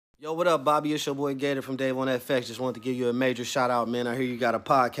Yo, what up, Bobby? It's your boy Gator from Dave on FX. Just wanted to give you a major shout out, man. I hear you got a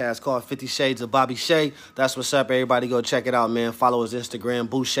podcast called 50 Shades of Bobby Shea. That's what's up, everybody. Go check it out, man. Follow his Instagram,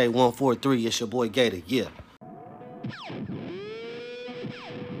 Boucher143. It's your boy Gator. Yeah.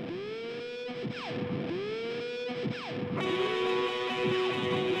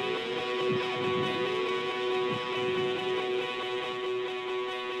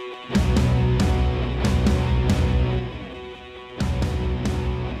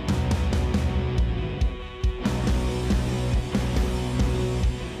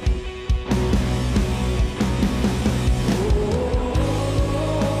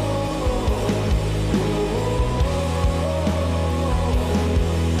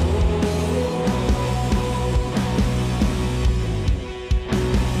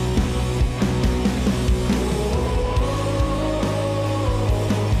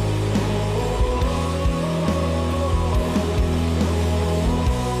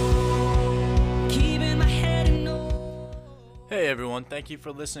 Hey everyone, thank you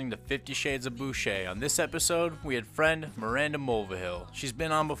for listening to 50 Shades of Boucher. On this episode, we had friend Miranda Mulvihill. She's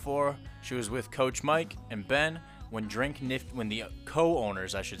been on before. She was with Coach Mike and Ben when the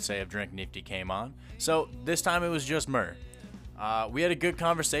co-owners, I should say, of Drink Nifty came on. So this time it was just Mir. We had a good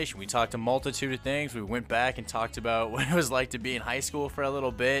conversation. We talked a multitude of things. We went back and talked about what it was like to be in high school for a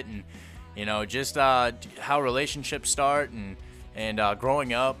little bit, and just how relationships start and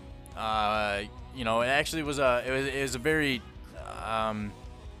growing up. It actually was it was a very I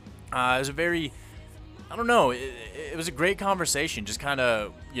don't know, it was a great conversation. Just kind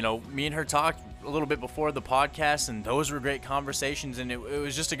of, me and her talked a little bit before the podcast, and those were great conversations, and it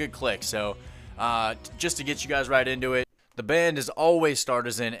was just a good click. So just to get you guys right into it, the band is Always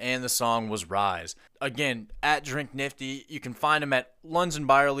Starters In, and the song was Rise. Again, at Drink Nifty, you can find them at Lunds and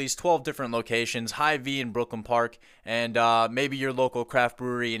Byerly's, 12 different locations, Hy-Vee in Brooklyn Park, and maybe your local craft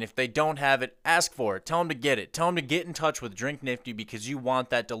brewery. And if they don't have it, ask for it. Tell them to get it. Tell them to get in touch with Drink Nifty because you want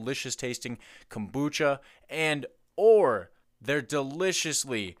that delicious tasting kombucha or their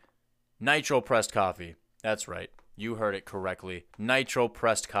deliciously nitro pressed coffee. That's right. You heard it correctly. Nitro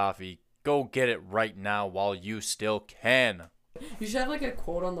pressed coffee. Go get it right now while you still can. You should have like a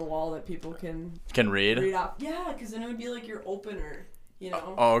quote on the wall that people can read off. Yeah, because then it would be like your opener,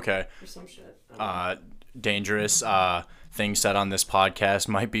 Oh, okay. Or some shit. Dangerous things said on this podcast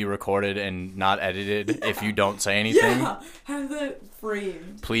might be recorded and not edited if you don't say anything. Yeah, have that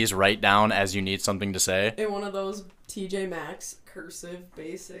framed. Please write down as you need something to say. In one of those TJ Maxx cursive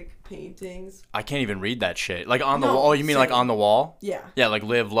basic paintings. I can't even read that shit. Like on the wall? Oh, you mean like on the wall? Yeah. Yeah, like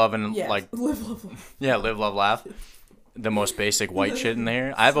live, love, and like... live, love, laugh. Yeah, live, love, laugh. The most basic white shit in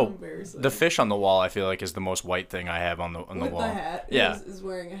there. I have the fish on the wall. I feel like is the most white thing I have on the With wall. The hat. Yeah, is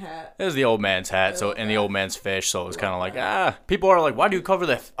wearing a hat. It was the old man's hat, the old man's fish. So it was kind of like people are like, why do you cover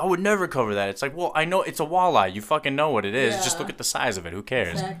that? I would never cover that. It's like, well, I know it's a walleye. You fucking know what it is. Yeah. Just look at the size of it. Who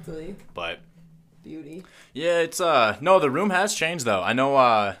cares? Exactly. But beauty. yeah, it's no, the room has changed though. I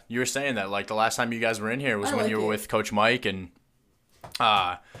know you were saying that like the last time you guys were in here was when you were with Coach Mike and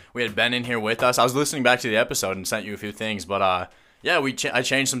we had Ben in here with us. I was listening back to the episode and sent you a few things, but yeah, I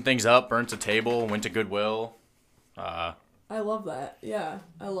changed some things up, burnt a table, went to Goodwill. I love that. Yeah,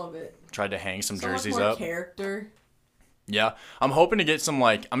 I love it. Tried to hang some jerseys much more up. Character. Yeah, I'm hoping to get some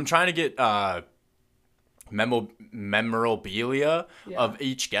I'm trying to get memorabilia of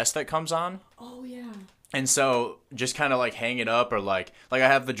each guest that comes on. Oh yeah. And so just kind of like hang it up or like I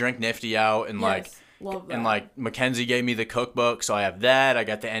have the Drink Nifty out and love that. And like Mackenzie gave me the cookbook, so I have that. I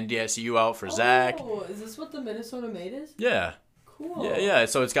got the NDSU out for Zach. Oh, is this what the Minnesota Made is? Yeah. Cool. Yeah.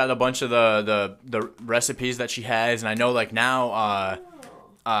 So it's got a bunch of the recipes that she has, and I know like now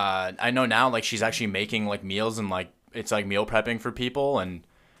I know now like she's actually making like meals and like it's like meal prepping for people and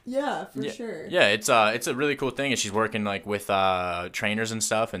yeah, for sure. Yeah, it's a really cool thing, and she's working like with trainers and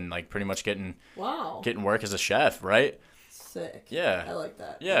stuff, and like pretty much getting work as a chef, right? Sick. Yeah, I like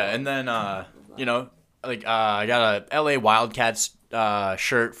that. Yeah, and then I got a LA Wildcats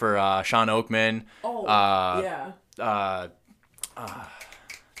shirt for Sean Oakman. Oh, yeah.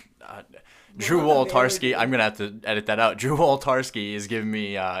 Drew Woltarski, I'm gonna have to edit that out. Drew Woltarski is giving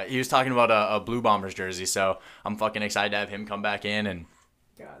me. He was talking about a Blue Bombers jersey, so I'm fucking excited to have him come back in, and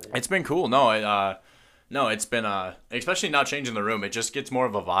it's been cool. No, it's been especially now changing the room. It just gets more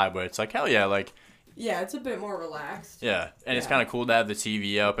of a vibe where it's like hell yeah, like. Yeah, it's a bit more relaxed. Yeah, and it's kind of cool to have the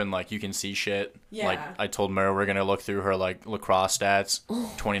TV up and like you can see shit. Yeah. Like I told Mara we're gonna look through her like lacrosse stats,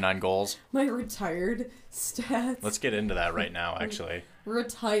 29 goals. My retired stats. Let's get into that right now, actually.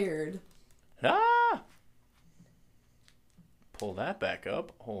 Retired. Pull that back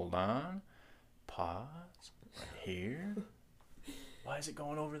up. Hold on. Pause. Right here. Why is it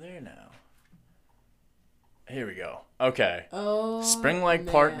going over there now? Here we go. Okay. Oh. Spring Lake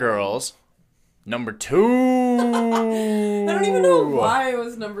man. Park girls. Number 2. I don't even know why it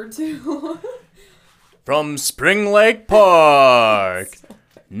was number 2. From Spring Lake Park.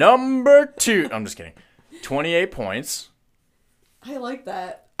 Number 2. I'm just kidding. 28 points. I like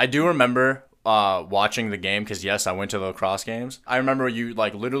that. I do remember watching the game because, yes, I went to the lacrosse games. I remember you,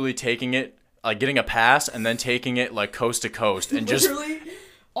 like, literally taking it, like, getting a pass and then taking it, like, coast to coast. And just... Literally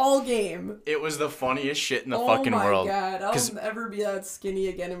all game. It was the funniest shit in the fucking world. Oh, my God. I'll never be that skinny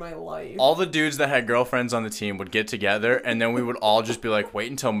again in my life. All the dudes that had girlfriends on the team would get together, and then we would all just be like, wait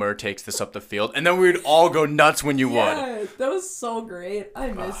until Murr takes this up the field. And then we would all go nuts when you would. Yeah, that was so great.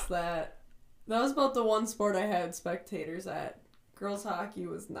 I missed that. That was about the one sport I had spectators at. Girls hockey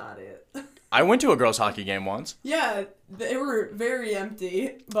was not it. I went to a girls hockey game once. Yeah, they were very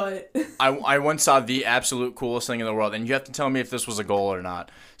empty, but... I once saw the absolute coolest thing in the world, and you have to tell me if this was a goal or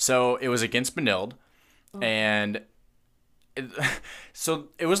not. So it was against Benilde, and so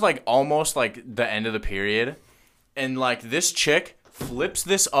it was like almost like the end of the period, and like this chick flips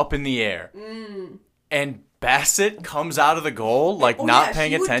this up in the air, and Bassett comes out of the goal like not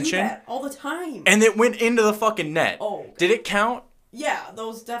paying attention. She would do that all the time. And it went into the fucking net. Oh, God. Did it count? Yeah,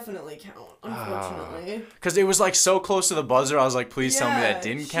 those definitely count, unfortunately. Because it was like so close to the buzzer, I was like, please tell me that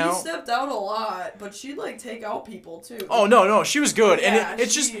didn't count. She stepped out a lot, but she'd like take out people too. Oh, no, she was good. Yeah, and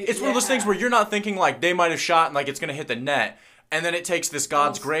it's one of those things where you're not thinking like they might have shot and like it's going to hit the net. And then it takes this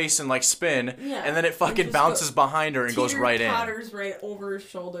God's grace and like spin, and then it fucking bounces behind her and goes right in. Totters right over his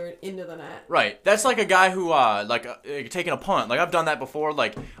shoulder and into the net. Right. That's like a guy who taking a punt. Like I've done that before.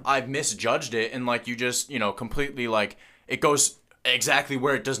 Like I've misjudged it and like you just completely like it goes exactly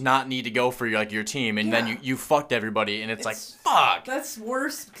where it does not need to go for your team, and then you fucked everybody, and it's like fuck. That's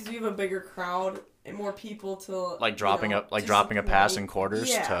worse because you have a bigger crowd and more people to like dropping a pass in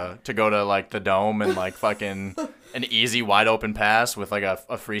quarters to go to like the dome and like fucking an easy wide open pass with like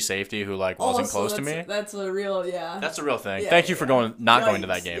a free safety who like wasn't close to me. That's a real That's a real thing. Thank you for going to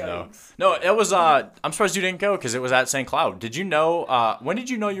that game though. No, it was I'm surprised you didn't go because it was at St. Cloud. Did you know when did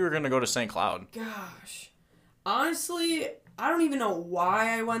you know you were gonna go to St. Cloud? Gosh, honestly, I don't even know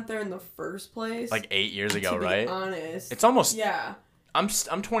why I went there in the first place. Like 8 years ago, to be right? honest, it's almost yeah. I'm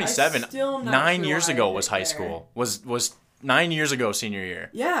 27. 9 years ago was high school. Was 9 years ago senior year.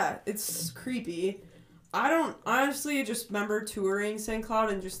 Yeah, it's creepy. I don't honestly just remember touring St. Cloud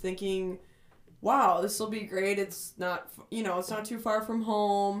and just thinking, wow, this will be great. It's not it's not too far from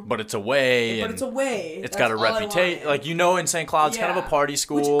home. But it's away. But it's away. It's got a reputation. Like in St. Cloud's kind of a party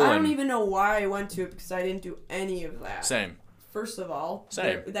school. Which I don't even know why I went to it because I didn't do any of that. Same. First of all,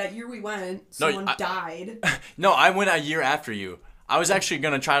 same. That year we went, someone died. No, I went a year after you. I was actually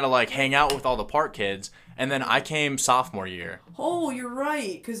going to try to like hang out with all the park kids, and then I came sophomore year. Oh, you're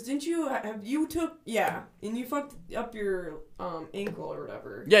right. Because didn't you and you fucked up your ankle or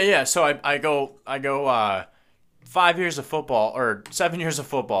whatever. Yeah. So I go 5 years of football or 7 years of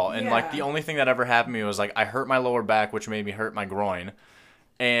football, and like the only thing that ever happened to me was like I hurt my lower back, which made me hurt my groin,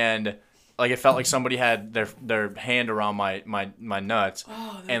 and like it felt like somebody had their hand around my nuts,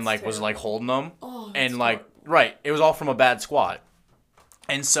 and like was like holding them, and like right, it was all from a bad squat.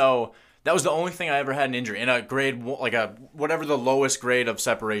 And so that was the only thing I ever had an injury in a grade, like a whatever the lowest grade of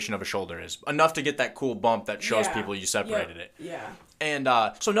separation of a shoulder is, enough to get that cool bump that shows people you separated it. Yeah. And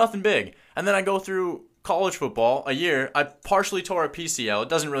so nothing big. And then I go through college football a year. I partially tore a PCL. It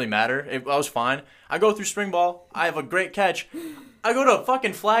doesn't really matter. I was fine. I go through spring ball. I have a great catch. I go to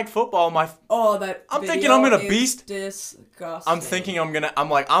fucking flag football. I'm thinking I'm gonna beast. Disgusting. I'm thinking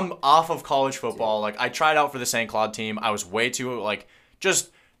I'm off of college football. Like I tried out for the St. Cloud team. I was way too like.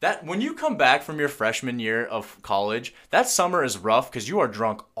 Just that when you come back from your freshman year of college, that summer is rough because you are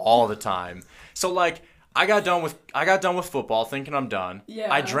drunk all the time. So like I got done with football thinking I'm done.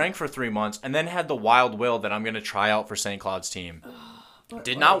 Yeah. I drank for 3 months and then had the wild will that I'm gonna try out for St. Cloud's team.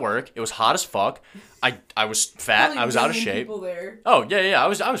 Did not work. It was hot as fuck. I was fat. Probably I was out of shape. People there. Oh yeah. I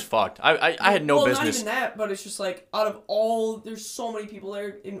was fucked. I had no business. Not even that, but it's just like out of all, there's so many people there.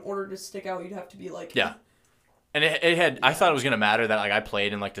 In order to stick out, you'd have to be like. Yeah. And it had. I thought it was gonna matter that like I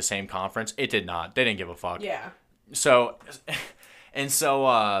played in like the same conference. It did not. They didn't give a fuck. Yeah. So,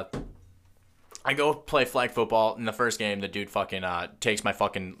 I go play flag football. In the first game, the dude fucking takes my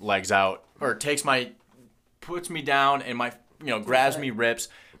fucking legs out, or puts me down, and my grabs me, rips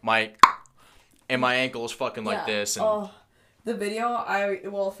and my ankle is fucking like this. And the video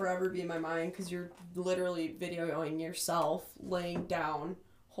will forever be in my mind because you're literally videoing yourself laying down,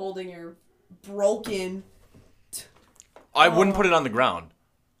 holding your broken. I wouldn't put it on the ground.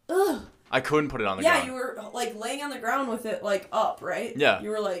 Ugh. I couldn't put it on the Yeah, ground. you were like laying on the ground with it like up, right? Yeah. You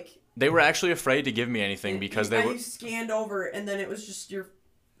were like. They were actually afraid to give me anything because they were. You scanned over, and then it was just your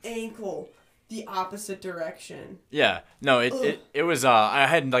ankle the opposite direction. Yeah. No, it was. I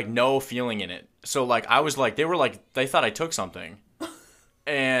had like no feeling in it. So like I was like they were like they thought I took something.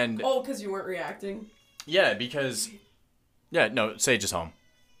 And. Oh, because you weren't reacting. Yeah, because. Yeah, no, Sage is home.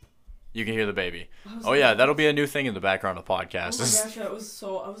 You can hear the baby. Oh yeah, that'll be a new thing in the background of the podcast. Oh my gosh, that was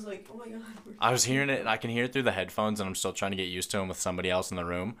so. I was like, oh my god. I was hearing it, and I can hear it through the headphones, and I'm still trying to get used to them with somebody else in the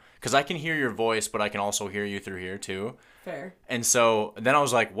room. Because I can hear your voice, but I can also hear you through here, too. Fair. And so then I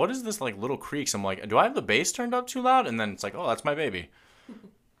was like, what is this, like, little creaks? I'm like, do I have the bass turned up too loud? And then it's like, oh, that's my baby.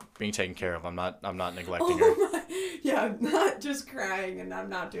 Being taken care of. I'm not neglecting her. Yeah, I'm not just crying, and I'm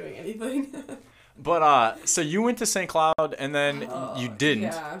not doing anything. But, so you went to St. Cloud, and then you didn't.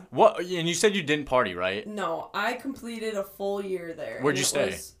 Yeah. What? And you said you didn't party, right? No, I completed a full year there. Where'd you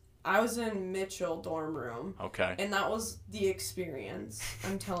stay? I was in Mitchell dorm room. Okay. And that was the experience.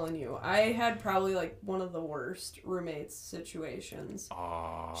 I'm telling you. I had probably like one of the worst roommates situations.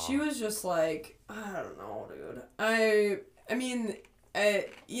 She was just like, I don't know, dude. I mean,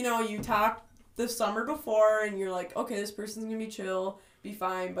 you know, you talk the summer before and you're like, okay, this person's gonna be chill, be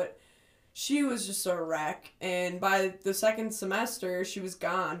fine, but she was just a wreck. And by the second semester, she was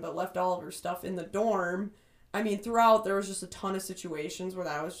gone, but left all of her stuff in the dorm. I mean, throughout, there was just a ton of situations where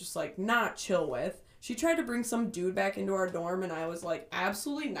I was just, like, not chill with. She tried to bring some dude back into our dorm, and I was like,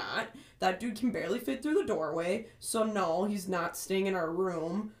 absolutely not. That dude can barely fit through the doorway, so no, he's not staying in our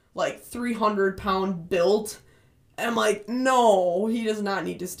room. Like, 300-pound built. And I'm like, no, he does not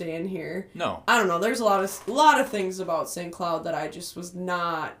need to stay in here. No. I don't know. There's a lot of things about St. Cloud that I just was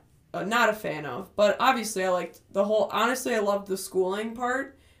not a fan of. But obviously, I liked honestly, I loved the schooling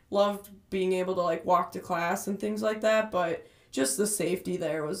part. Loved being able to, like, walk to class and things like that, but just the safety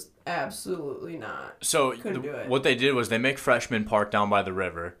there was absolutely not. So Couldn't do it. What they did was they make freshmen park down by the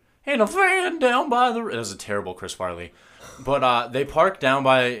river. And a van down by the river. That was a terrible Chris Farley. But they park down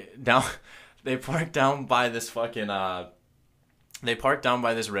by this fucking they park down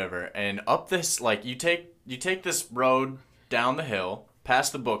by this river, and up this, like, you take this road down the hill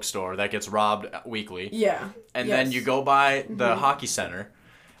past the bookstore that gets robbed weekly. Yeah. And yes. then you go by the hockey center.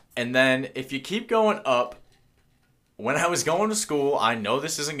 And then if you keep going up, when I was going to school, I know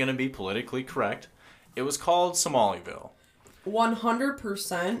this isn't going to be politically correct, it was called Somaliville.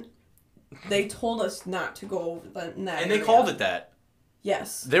 100%. They told us not to go over that. And they called it that.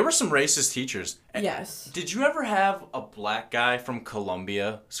 Yes. There were some racist teachers. Yes. Did you ever have a black guy from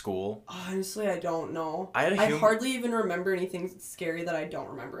Columbia school? Honestly, I don't know. I hardly even remember anything scary that I don't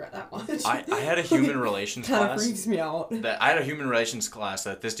remember that much. I had a human relations Kind class. of freaks me out. I had a human relations class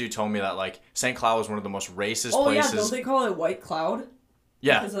that this dude told me that, like, St. Cloud was one of the most racist places. Oh, yeah, don't they call it White Cloud?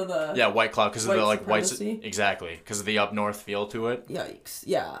 Yeah. Because of the... Yeah, White Cloud, because of the, like, white... supremacy? Exactly, because of the up north feel to it. Yikes.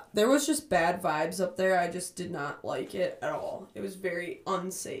 Yeah. There was just bad vibes up there. I just did not like it at all. It was very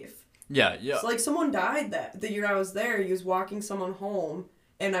unsafe. Yeah. So, like, someone died the year I was there. He was walking someone home,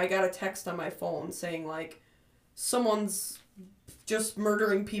 and I got a text on my phone saying, like, someone's just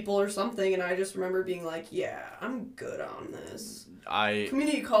murdering people or something, and I just remember being like, yeah, I'm good on this.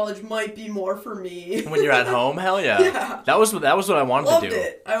 Community college might be more for me. When you're at home, hell yeah. Yeah. That was what I wanted Loved to do.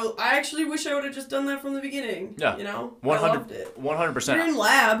 it. I actually wish I would have just done that from the beginning. Yeah. You know? 100, I loved it. 100%. You're in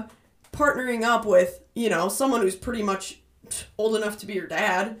lab, partnering up with, you know, someone who's pretty much old enough to be your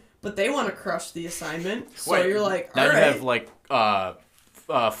dad, but they want to crush the assignment. So Wait, you're like, now all you right. have, like,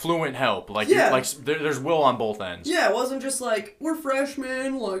 fluent help. Like, Yeah. there's will on both ends. Yeah, it wasn't just like, we're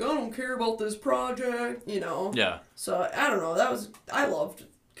freshmen, like, I don't care about this project, you know? Yeah. So, I don't know, I loved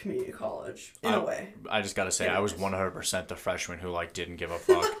community college, in a way. I just gotta say, I was Anyways. 100% the freshman who, like, didn't give a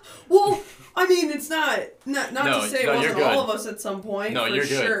fuck. Well, I mean, it's not No, to say it no, you're wasn't good. all of us at some point, No, for you're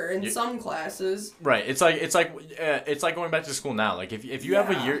good. sure, in You- some classes. Right. It's like going back to school now. Like, if you have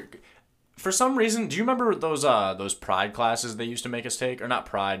a Yeah. year... For some reason, do you remember those Pride classes they used to make us take? Or not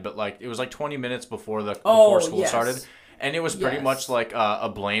Pride, but, like, it was, like, 20 minutes before before school yes. started. And it was pretty Yes. much like a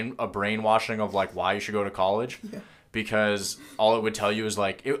brainwashing of, like, why you should go to college. Yeah. Because all it would tell you is,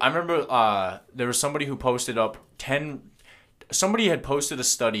 like... I remember there was somebody who posted up 10... Somebody had posted a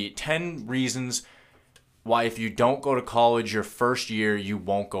study, 10 reasons why if you don't go to college your first year, you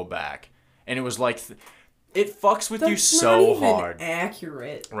won't go back. And it was like... It fucks with you That's so not even hard.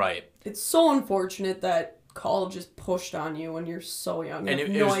 accurate. Right. It's so unfortunate that college is pushed on you when you're so young. You And have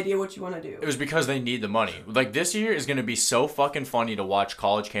it no was- idea what you want to do. It was because they need the money. Like, this year is going to be so fucking funny to watch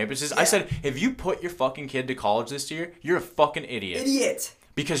college campuses. I Yeah. said, if you put your fucking kid to college this year, you're a fucking idiot. Idiot.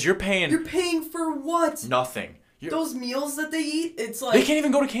 Because you're paying You're paying for what? nothing. those meals that they eat, it's like... They can't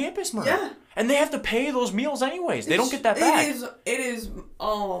even go to campus, Murray. Yeah. And they have to pay those meals anyways. They don't get that back. It is,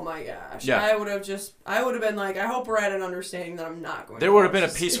 oh my gosh. Yeah. I would have been like, I hope we're at an understanding that I'm not going There would have been a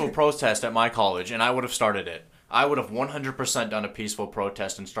peaceful protest at my college, and I would have started it. I would have 100% done a peaceful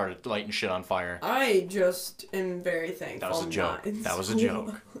protest and started lighting shit on fire. I just am very thankful. That was a joke. That was a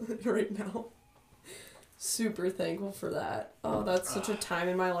joke. Right now. Super thankful for that. Oh, that's such a time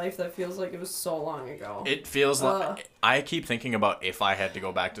in my life that feels like it was so long ago. It feels like I keep thinking about if I had to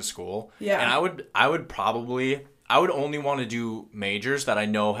go back to school. Yeah. And I would only want to do majors that I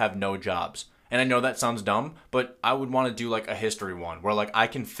know have no jobs. And I know that sounds dumb, but I would want to do like a history one where like I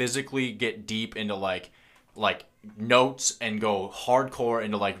can physically get deep into like notes and go hardcore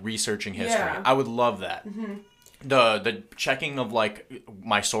into like researching history. Yeah. I would love that. Mm-hmm. The checking of like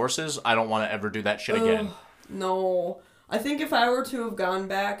my sources, I don't want to ever do that shit again. No. I think if I were to have gone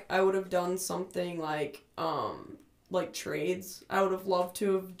back, I would have done something like trades. I would have loved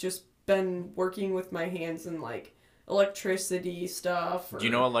to have just been working with my hands in like electricity stuff. Do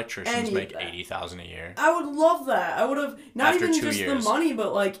you know electricians make $80,000 a year? I would love that. I would have not After even 2 just years. the money,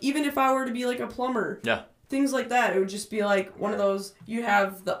 but like even if I were to be like a plumber. Yeah. Things like that. It would just be like one of those, you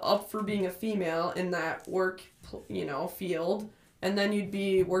have the up for being a female in that work, field, and then you'd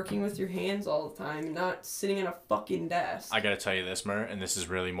be working with your hands all the time, not sitting at a fucking desk. I gotta tell you this, Mur, and this is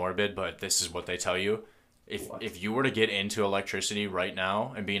really morbid, but this is what they tell you. If you were to get into electricity right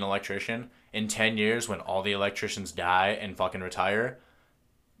now and be an electrician, in 10 years when all the electricians die and fucking retire,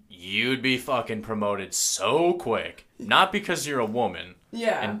 you'd be fucking promoted so quick. Not because you're a woman.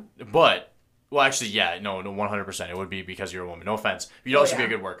 Yeah. Well, actually, yeah, no, 100%. It would be because you're a woman. No offense. You'd also be a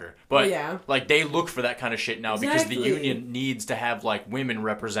good worker. But, like, they look for that kind of shit now because the union needs to have, like, women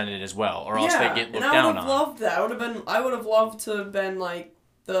represented as well, or else they get looked down on. I would have loved that. I would have loved to have been, like,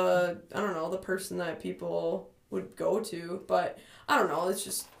 the person that people would go to. But, I don't know. It's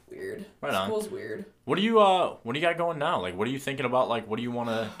just weird. Right on. School's weird. What do you got going now? Like, what are you thinking about? Like, what do you want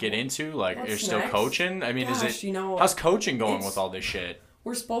to get into? Like, you're still coaching? I mean, how's coaching going with all this shit?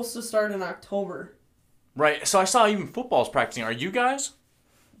 We're supposed to start in October. Right. So I saw even football's practicing. Are you guys?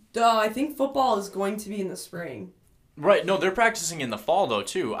 I think football is going to be in the spring. Right. No, they're practicing in the fall, though,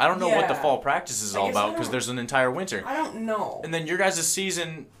 too. I don't know what the fall practice is all about because there's an entire winter. I don't know. And then your guys'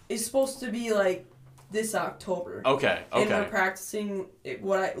 season... is supposed to be, like, this October. Okay. And we're practicing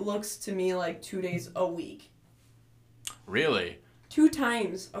what it looks to me like 2 days a week. Really? 2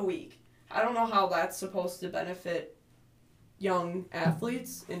 times a week. I don't know how that's supposed to benefit young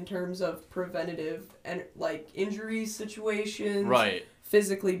athletes in terms of preventative and like injury situations, right?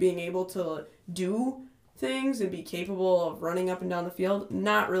 Physically being able to do things and be capable of running up and down the field.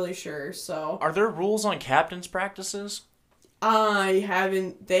 Not really sure. So are there rules on captain's practices? They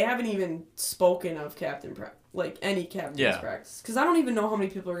haven't even spoken of any captain's practice, because I don't even know how many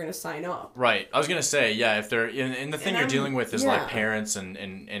people are going to sign up. Right. I was going to say, yeah, if they're in the thing you're dealing with is like parents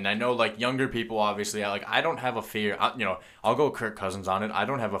and I know like younger people, obviously, I don't have a fear, I'll go Kirk Cousins on it. I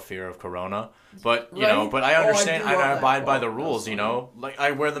don't have a fear of corona, but but I understand I abide by the rules, like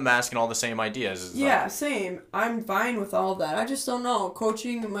I wear the mask and all the same ideas. Same. I'm fine with all that. I just don't know.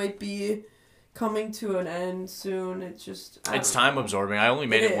 Coaching might be coming to an end soon. It's time absorbing. I only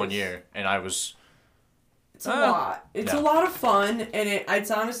made it 1 year and I was... It's a lot. It's a lot of fun, and it's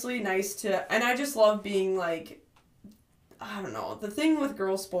honestly nice to... And I just love being, like... I don't know. The thing with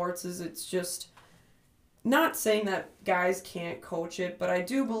girls' sports is it's just... Not saying that guys can't coach it, but I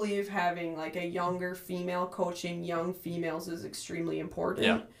do believe having, like, a younger female coaching young females is extremely important.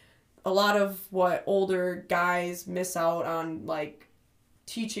 Yeah. A lot of what older guys miss out on, like,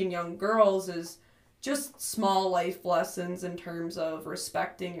 teaching young girls is... just small life lessons in terms of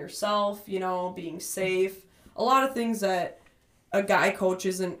respecting yourself, being safe. A lot of things that a guy coach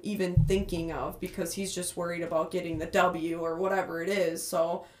isn't even thinking of because he's just worried about getting the W or whatever it is.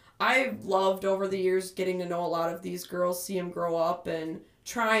 So I've loved over the years getting to know a lot of these girls, see them grow up and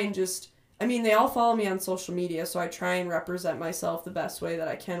try and they all follow me on social media, so I try and represent myself the best way that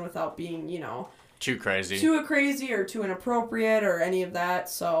I can without being, too crazy or too inappropriate or any of that.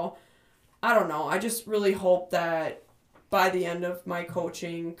 So I don't know. I just really hope that by the end of my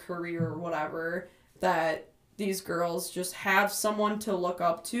coaching career or whatever, that these girls just have someone to look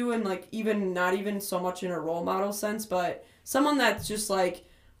up to, and like not even so much in a role model sense, but someone that's just like,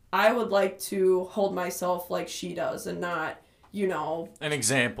 I would like to hold myself like she does and not, an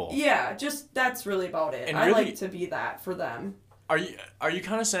example. Yeah, just that's really about it. And I like to be that for them. Are you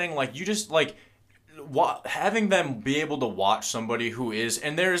kind of saying like you just like having them be able to watch somebody who is,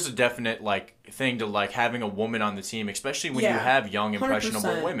 and there is a definite like thing to like having a woman on the team, especially when you have young impressionable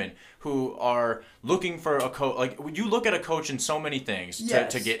 100%. women who are looking for a coach. Like you look at a coach in so many things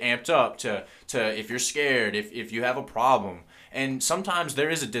to get amped up, to if you're scared, if you have a problem. And sometimes there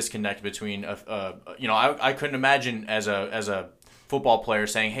is a disconnect between I couldn't imagine as a football player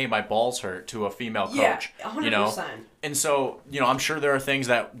saying, "Hey, my balls hurt" to a female coach. Yeah, 100%. You know, and so I'm sure there are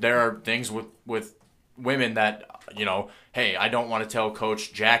things with women that hey, I don't want to tell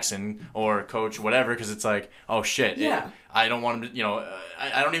Coach Jackson or Coach whatever because it's like, oh shit, I don't want him to,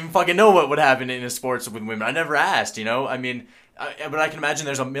 I don't even fucking know what would happen in the sports with women. I never asked, I mean, but I can imagine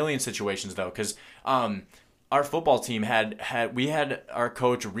there's a million situations though, because our football team had our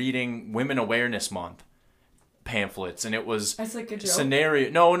coach reading Women Awareness Month pamphlets, and it was that's like a joke. Scenario.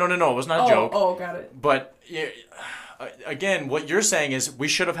 No, it was not a joke. Oh, got it. But again, what you're saying is we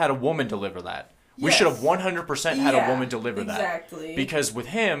should have had a woman deliver that. We Yes. should have 100% had a woman deliver that. Exactly. Because with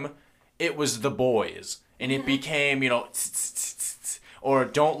him, it was the boys, and it became or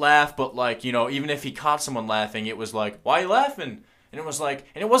don't laugh, but like even if he caught someone laughing, it was like, why are you laughing? And it was like,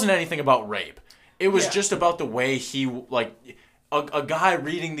 and it wasn't anything about rape. It was just about the way he, like, a guy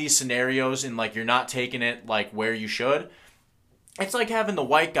reading these scenarios and, like, you're not taking it, like, where you should. It's like having the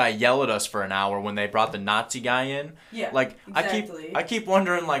white guy yell at us for an hour when they brought the Nazi guy in. Yeah, like, exactly. I keep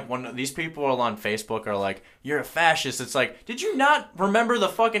wondering, like, when these people on Facebook are like, you're a fascist, it's like, did you not remember the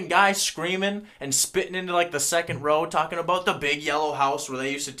fucking guy screaming and spitting into, like, the second row talking about the big yellow house where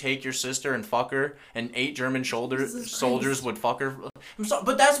they used to take your sister and fuck her and 8 German soldiers would fuck her? I'm sorry,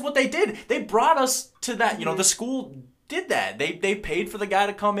 but that's what they did. They brought us to that. The school did that. They paid for the guy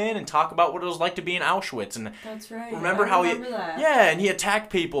to come in and talk about what it was like to be in Auschwitz. And that's right. Remember that. Yeah, and he attacked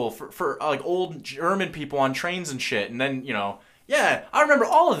people for like old German people on trains and shit. And then yeah, I remember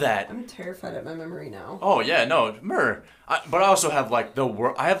all of that. I'm terrified at my memory now. Oh yeah, no, but I also have like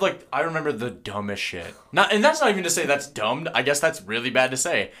I remember the dumbest shit. And that's not even to say that's dumb. I guess that's really bad to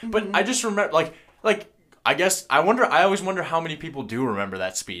say. But I just remember like I guess I always wonder how many people do remember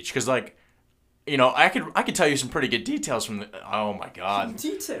that speech, because like. I could tell you some pretty good details from oh my god.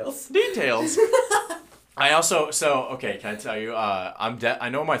 Details. I okay, can I tell you? I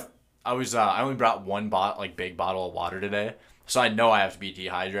only brought one big bottle of water today, so I know I have to be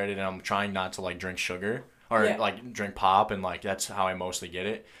dehydrated, and I'm trying not to like drink sugar or like drink pop, and like that's how I mostly get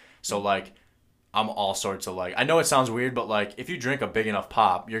it. So like, I'm all sorts of like, I know it sounds weird, but like if you drink a big enough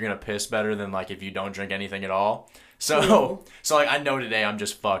pop, you're gonna piss better than like if you don't drink anything at all. So like I know today I'm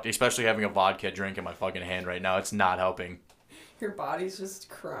just fucked, especially having a vodka drink in my fucking hand right now. It's not helping. Your body's just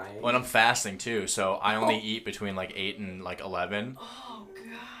crying. When I'm fasting too, so I only eat between like 8 and like 11. Oh god.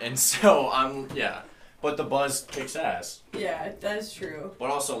 And so but the buzz kicks ass. Yeah, that's true. But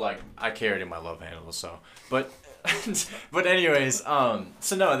also like I carry it in my love handle, so but anyways, so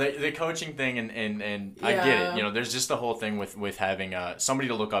no, the coaching thing and I get it. There's just the whole thing with having somebody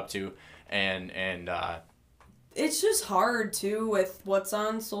to look up to and it's just hard too with what's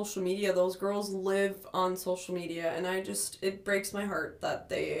on social media. Those girls live on social media, and it breaks my heart that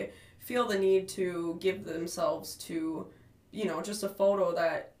they feel the need to give themselves to, just a photo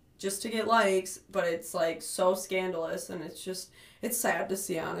that just to get likes, but it's like so scandalous, and it's sad to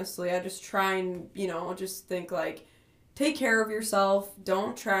see, honestly. I just try and, just think like, take care of yourself.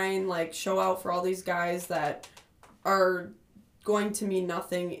 Don't try and like show out for all these guys that are going to mean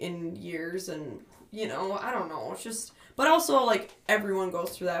nothing in years, and I don't know. It's just, but also like everyone goes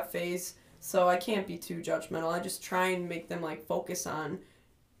through that phase, so I can't be too judgmental. I just try and make them like focus on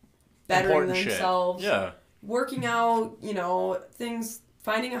bettering themselves. Yeah. Working out, things,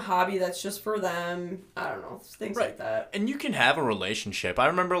 finding a hobby that's just for them. I don't know, things like that. And you can have a relationship. I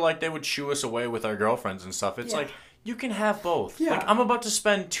remember like they would shoo us away with our girlfriends and stuff. It's like, you can have both. Yeah. Like, I'm about to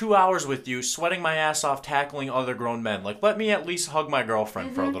spend 2 hours with you, sweating my ass off, tackling other grown men. Like, let me at least hug my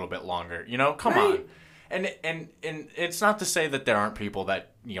girlfriend for a little bit longer. Come on. And it's not to say that there aren't people that,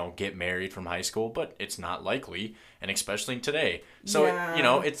 get married from high school, but it's not likely, and especially today. So,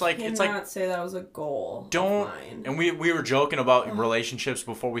 it's like... I cannot say that was a goal don't... of mine. And we were joking about relationships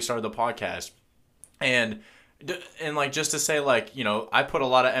before we started the podcast. And like, just to say, like, I put a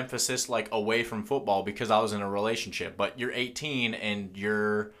lot of emphasis, like, away from football because I was in a relationship. But you're 18 and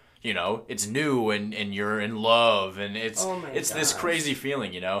you're, it's new and you're in love. And it's this crazy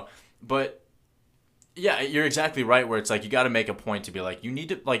feeling, But, yeah, you're exactly right where it's like you got to make a point to be like, you need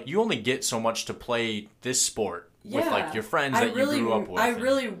to, like, you only get so much to play this sport with, like, your friends that you grew up with. I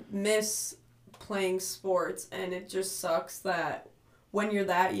really miss playing sports, and it just sucks that when you're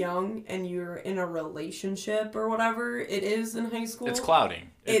that young and you're in a relationship or whatever it is in high school. It's clouding.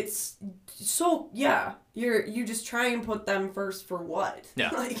 It's so, yeah. You just try and put them first for what? Yeah.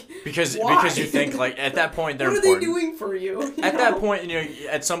 Like, because why? you think, like, at that point they're what are important. they doing for you? At that point,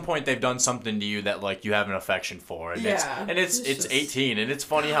 at some point they've done something to you that, like, you have an affection for. And it's just, 18. And it's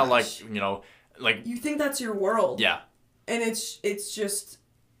funny how, like, like... You think that's your world. Yeah. And it's just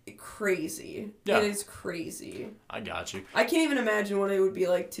crazy. Yeah. It is crazy. I got you. I can't even imagine what it would be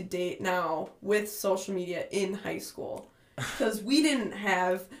like to date now with social media in high school. Because we didn't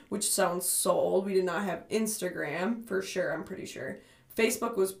have, which sounds so old, we did not have Instagram, for sure, I'm pretty sure.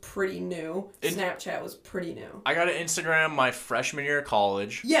 Facebook was pretty new. Snapchat was pretty new. I got an Instagram my freshman year of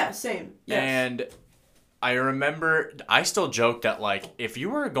college. Yeah, same. Yes. And I remember, I still joke that, like, if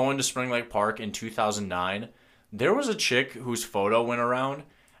you were going to Spring Lake Park in 2009, there was a chick whose photo went around,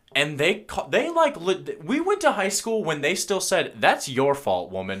 and we went to high school when they still said, "That's your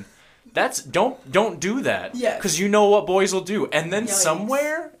fault, woman. Don't do that." Yes. Because you know what boys will do. And then Yikes.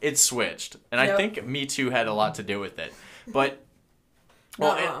 somewhere it switched. And I think Me Too had a lot to do with it. But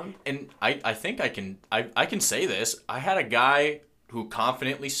and I think I can say this. I had a guy who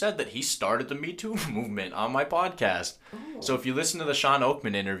confidently said that he started the Me Too movement on my podcast. Oh. So if you listen to the Sean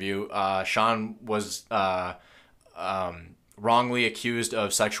Oakman interview, Sean was wrongly accused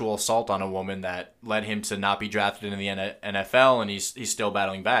of sexual assault on a woman that led him to not be drafted in the NFL, and he's still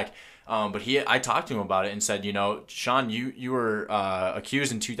battling back. But I talked to him about it and said, Sean, you were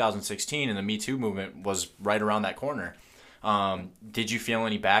accused in 2016, and the Me Too movement was right around that corner. Did you feel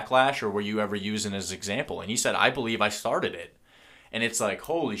any backlash, or were you ever used as an example? And he said, I believe I started it. And it's like,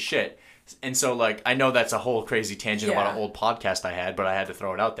 holy shit. And so, like, I know that's a whole crazy tangent about an old podcast I had, but I had to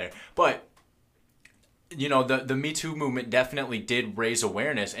throw it out there. But the Me Too movement definitely did raise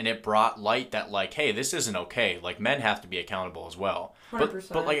awareness, and it brought light that, like, hey, this isn't okay. Like, men have to be accountable as well.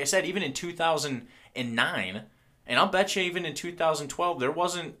 100%. But like I said, even in 2009, and I'll bet you even in 2012, there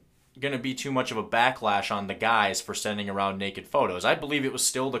wasn't going to be too much of a backlash on the guys for sending around naked photos. I believe it was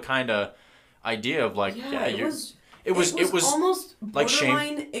still the kind of idea of, like, it was almost like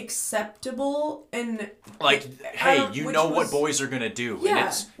borderline acceptable, and like, hey, you know what boys are gonna do. Yeah,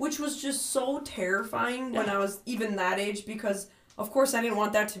 and which was just so terrifying when I was even that age, because of course I didn't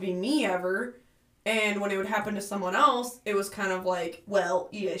want that to be me ever, and when it would happen to someone else, it was kind of like, well,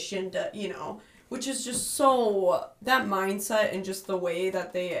 you shouldn't, which is just so, that mindset and just the way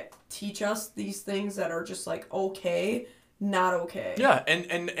that they teach us these things that are just like okay. Not okay. Yeah, and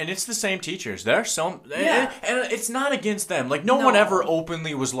it's the same teachers. There are some, and it's not against them. Like, no one ever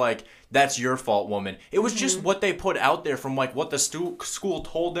openly was like, "That's your fault, woman." It was just what they put out there from, like, what the school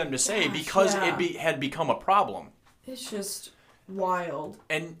told them to say, because it had become a problem. It's just wild.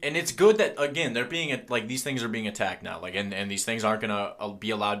 And it's good that, again, they're being, like, these things are being attacked now, like, and these things aren't gonna be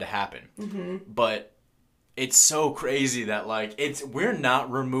allowed to happen. Mm-hmm. But it's so crazy that, like, we're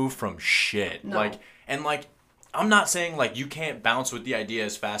not removed from shit. No. Like, and, like, I'm not saying, like, you can't bounce with the idea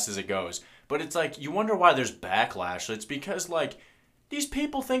as fast as it goes, but it's like, you wonder why there's backlash. It's because, like, these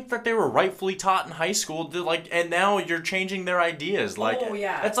people think that they were rightfully taught in high school, and now you're changing their ideas. Like,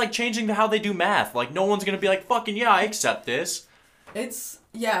 that's like changing how they do math. Like, no one's gonna be like, fucking yeah, I accept this. It's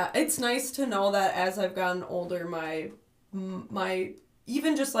nice to know that as I've gotten older, my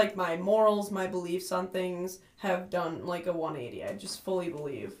even just, like, my morals, my beliefs on things have done, like, a 180. I just fully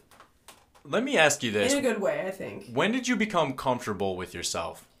believe. Let me ask you this. In a good way, I think. When did you become comfortable with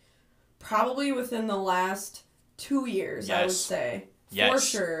yourself? Probably within the last 2 years, I would say. For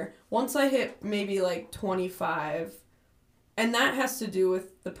sure. Once I hit maybe, like, 25, and that has to do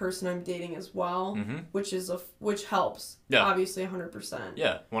with the person I'm dating as well, which helps. Yeah. Obviously, 100%.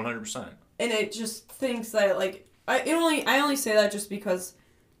 Yeah, 100%. And it just thinks that, like, I only say that just because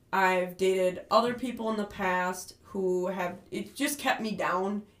I've dated other people in the past who have, it just kept me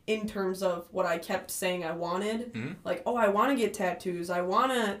down in terms of what I kept saying I wanted. Mm-hmm. Like, oh, I want to get tattoos. I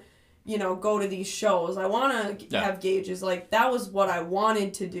want to, go to these shows. I want to have gauges. Like, that was what I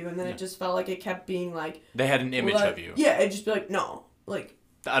wanted to do. And then it just felt like it kept being like... They had an image of you. Yeah, it'd just be like, no. Like,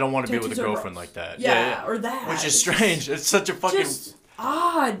 I don't want to be with a girlfriend like that. Yeah, or that. Which is strange. It's such a fucking...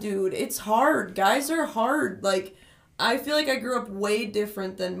 Dude. It's hard. Guys are hard. Like, I feel like I grew up way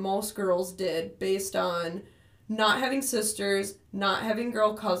different than most girls did based on... not having sisters, not having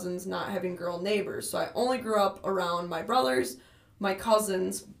girl cousins, not having girl neighbors. So I only grew up around my brothers, my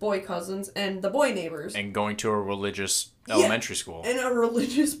cousins, boy cousins, and the boy neighbors. And going to a religious elementary school. In a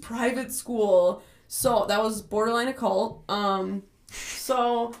religious private school. So that was borderline occult.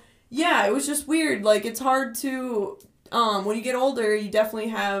 So, yeah, it was just weird. Like, it's hard to... when you get older, you definitely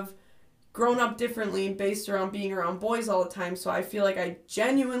have grown up differently based around being around boys all the time, so I feel like I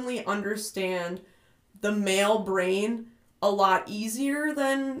genuinely understand the male brain a lot easier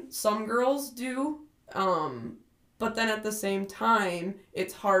than some girls do. But then at the same time,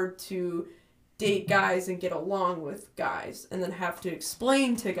 it's hard to date guys and get along with guys and then have to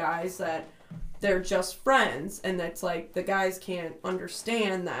explain to guys that they're just friends, and that's like the guys can't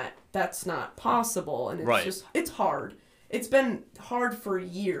understand that that's not possible, and it's hard. It's been hard for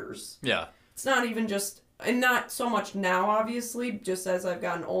years. Yeah. It's not even just, and not so much now, obviously, just as I've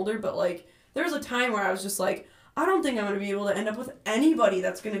gotten older, but like, there was a time where I was just like, I don't think I'm going to be able to end up with anybody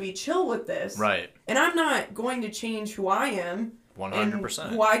that's going to be chill with this. Right. And I'm not going to change who I am. 100%.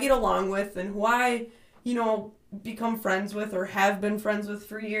 And who I get along with and who I, become friends with or have been friends with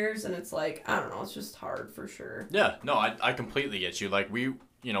for years. And it's like, I don't know, it's just hard for sure. Yeah, no, I completely get you. Like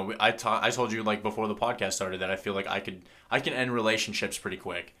I told you like before the podcast started that I feel like I can end relationships pretty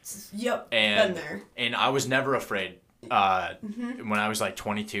quick. Yep, been there. And I was never afraid. When I was like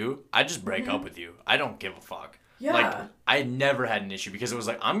 22, I just break up with you. I don't give a fuck. Yeah. Like I never had an issue because it was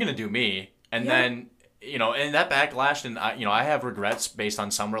like I'm gonna do me, and then and that backlashed, and I have regrets based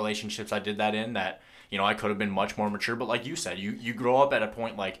on some relationships I did that in that. I could have been much more mature, but like you said, you grow up at a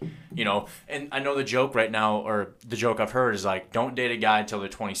point like, and I know the joke right now, or the joke I've heard is like, don't date a guy until they're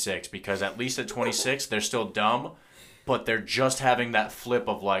 26, because at least at 26, they're still dumb, but they're just having that flip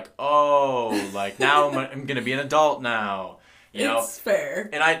of like, oh, like now I'm going to be an adult now. It's fair.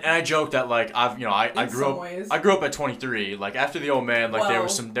 And I joke that like I grew up at 23, like after the old man, like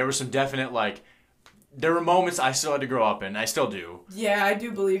there was some definite like, there were moments I still had to grow up in. I still do. Yeah, I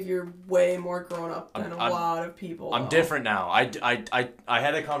do believe you're way more grown up than a lot of people. I'm different now. I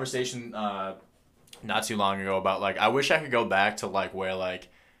had a conversation not too long ago about like I wish I could go back to like where like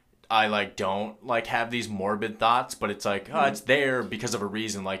I like don't like have these morbid thoughts, but it's like it's there because of a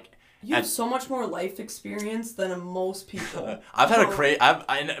reason. Like you have so much more life experience than most people. I've had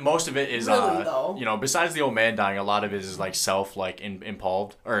and most of it is really, though. Besides the old man dying, a lot of it is like self like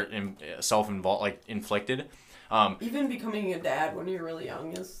involved or self-involved like inflicted. Even becoming a dad when you're really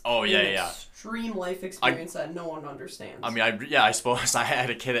young is extreme life experience that no one understands. I mean, I suppose I had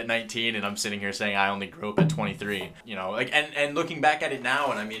a kid at 19 and I'm sitting here saying I only grew up at 23. And looking back at it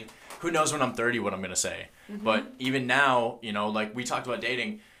now, and I mean, who knows when I'm 30 what I'm gonna say. Mm-hmm. But even now, like we talked about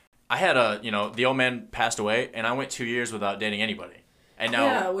dating. I had the old man passed away, and I went 2 years without dating anybody. And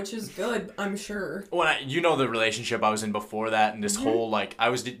now, which is good, I'm sure. Well, the relationship I was in before that, and this whole, like, I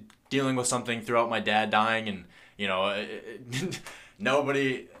was dealing with something throughout my dad dying, and,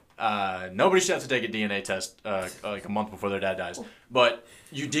 nobody should have to take a DNA test, like, a month before their dad dies. But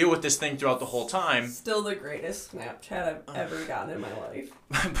you deal with this thing throughout the whole time. Still the greatest Snapchat I've ever gotten in my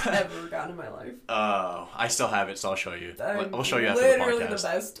life. Oh, I still have it, so I'll show you. I'll show you after the podcast. Literally the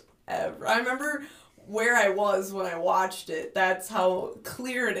best ever. I remember where I was when I watched it. That's how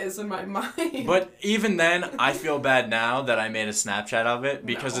clear it is in my mind. But even then, I feel bad now that I made a Snapchat of it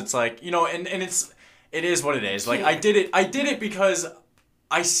because it's like, and it is what it is. Like I did it because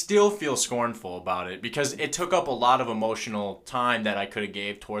I still feel scornful about it because it took up a lot of emotional time that I could have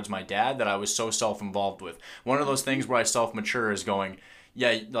gave towards my dad that I was so self-involved with. One of those things where I self-mature is going,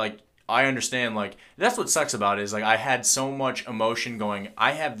 yeah, like I understand, like, that's what sucks about it is, like, I had so much emotion going,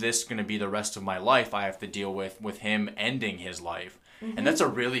 I have this going to be the rest of my life I have to deal with him ending his life. Mm-hmm. And that's a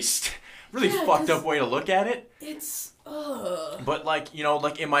really fucked up way to look at it. It's, But, like,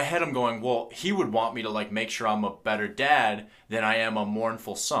 like, in my head I'm going, well, he would want me to, like, make sure I'm a better dad than I am a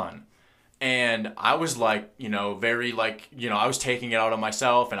mournful son. And I was like, very like, I was taking it out on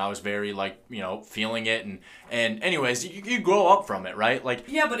myself and I was very like, feeling it. And anyways, you grow up from it, right? Like,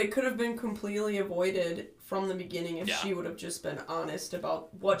 yeah, but it could have been completely avoided from the beginning if she would have just been honest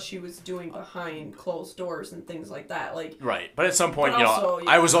about what she was doing behind closed doors and things like that. Like, right. But at some point,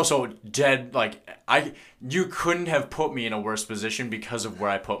 I was also dead. Like, you couldn't have put me in a worse position because of where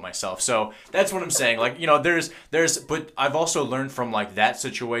I put myself. So that's what I'm saying. Like, but I've also learned from like that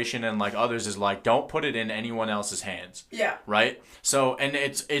situation and like others is like, don't put it in anyone else's hands. Yeah. Right. So, and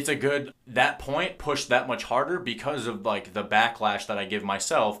it's a good, that point pushed that much harder because of like the backlash that I give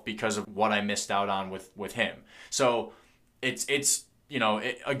myself because of what I missed out on with him. So it's it's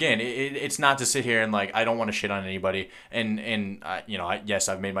not to sit here and like I don't want to shit on anybody and yes,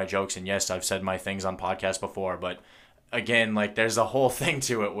 I've made my jokes and yes, I've said my things on podcasts before, but again, like there's a whole thing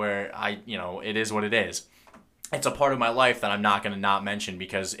to it where it is what it is. It's a part of my life that I'm not going to not mention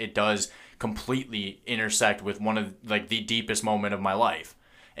because it does completely intersect with one of like the deepest moment of my life.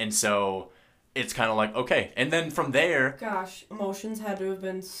 And so it's kind of like, okay. And then from there... Gosh, emotions had to have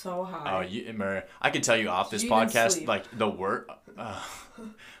been so high. Oh, I could tell you off this podcast, like, the word...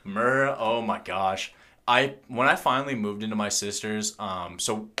 Oh my gosh. When I finally moved into my sister's,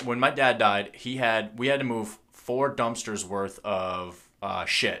 so when my dad died, we had to move 4 dumpsters worth of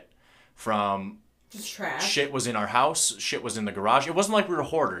shit. From Just trash. Shit was in our house, shit was in the garage. It wasn't like we were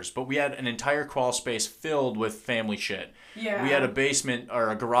hoarders, but we had an entire crawl space filled with family shit. Yeah. We had a basement or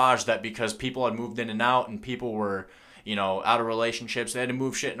a garage that because people had moved in and out and people were, out of relationships, they had to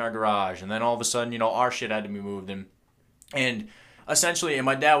move shit in our garage. And then all of a sudden, our shit had to be moved in. And essentially, and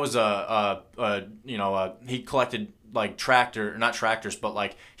my dad was he collected like not tractors, but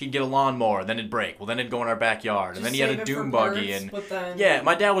like he'd get a lawnmower, then it'd break. Well, then it'd go in our backyard, and then he had a dune buggy, and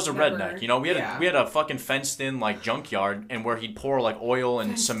my dad was a redneck. We had a fucking fenced in like junkyard, and where he'd pour like oil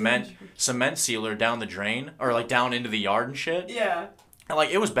and cement sealer down the drain or like down into the yard and shit. Yeah. And like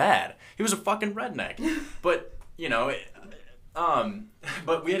it was bad. He was a fucking redneck, but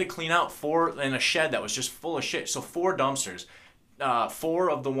but we had to clean out 4 in a shed that was just full of shit. So 4 dumpsters,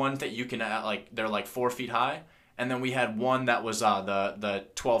 4 of the ones that you can they're like 4 feet high. And then we had one that was the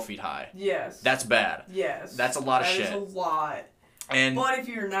 12 feet high. Yes. That's bad. Yes. That's a lot of shit. That is a lot. But if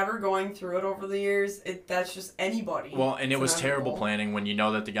you're never going through it over the years, that's just anybody. Well, and it was terrible planning when you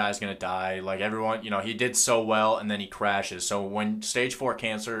know that the guy's going to die. Like everyone, he did so well and then he crashes. So when stage 4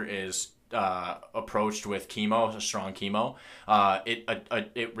 cancer is approached with chemo, a strong chemo,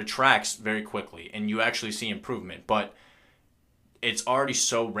 it retracts very quickly and you actually see improvement. But it's already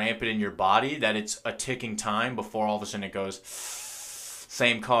so rampant in your body that it's a ticking time before all of a sudden it goes,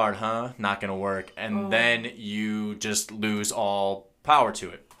 same card, huh? Not going to work. And then you just lose all power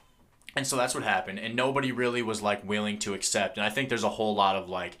to it. And so that's what happened. And nobody really was like willing to accept. And I think there's a whole lot of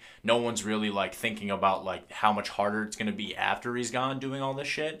like, no one's really like thinking about like how much harder it's going to be after he's gone doing all this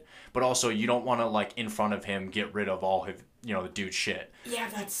shit. But also you don't want to like in front of him get rid of all his, the dude's shit. Yeah,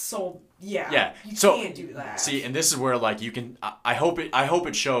 that's so, yeah. Yeah. You so, can't do that. See, and this is where like you can, I hope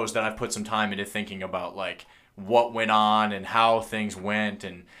it shows that I've put some time into thinking about like what went on and how things went.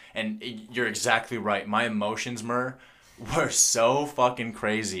 And you're exactly right. My emotions, were so fucking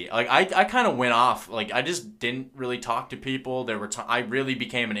crazy. Like I kind of went off. Like I just didn't really talk to people. There were I really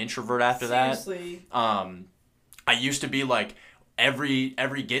became an introvert after Seriously. that. I used to be like every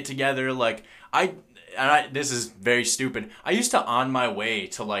get together. Like this is very stupid. I used to on my way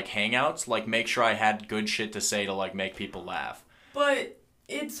to like hangouts, like make sure I had good shit to say to like make people laugh. But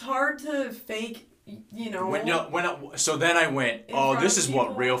it's hard to fake. So then I went, this is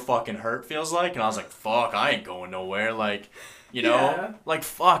what real fucking hurt feels like, and I was like, fuck, I ain't going nowhere, like, like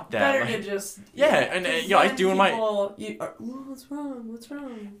fuck that. Better like, to just and I doing my. What's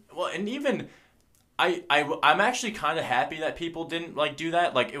wrong? Well, and even I'm actually kind of happy that people didn't like do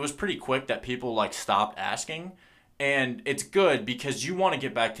that. Like it was pretty quick that people like stopped asking, and it's good because you want to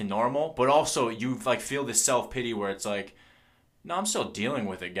get back to normal, but also you like feel this self-pity where it's like, no, I'm still dealing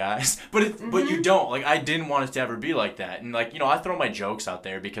with it, guys. But but you don't. Like, I didn't want it to ever be like that. And, like, I throw my jokes out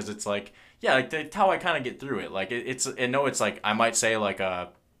there because it's like, yeah, like, that's how I kind of get through it. Like, it's I might say, like, a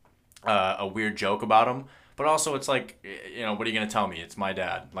weird joke about him. But also, it's like, what are you going to tell me? It's my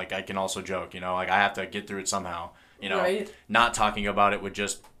dad. Like, I can also joke, like, I have to get through it somehow. Right. Not talking about it would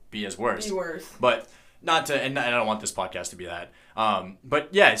just be as worse. But and I don't want this podcast to be that. But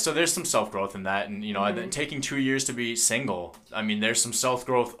yeah, so there's some self-growth in that. And, taking 2 years to be single, I mean, there's some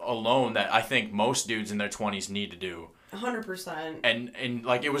self-growth alone that I think most dudes in their 20s need to do. 100%. And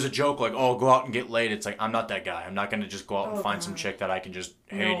like, it was a joke, like, oh, go out and get laid. It's like, I'm not that guy. I'm not going to just go out and find some chick that I can just,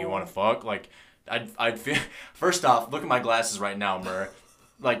 hey, do you want to fuck? Like, I'd feel, first off, look at my glasses right now, Mur.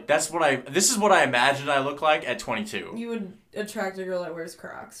 Like, this is what I imagined I look like at 22. You would attract a girl that wears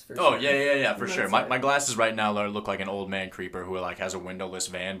Crocs, for sure. Oh, yeah, for sure. My glasses right now look like an old man creeper who, like, has a windowless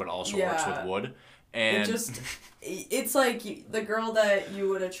van but also works with wood. And it's like the girl that you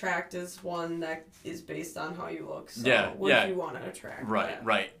would attract is one that is based on how you look. So would you want to attract?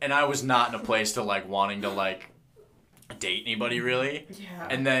 Right. And I was not in a place to, like, wanting to, like, date anybody, really. Yeah.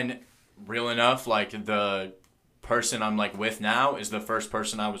 And then, real enough, like, the person I'm like with now is the first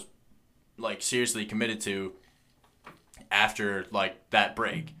person I was like seriously committed to after like that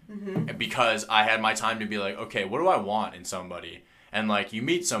break. And because I had my time to be like, okay, what do I want in somebody? And like you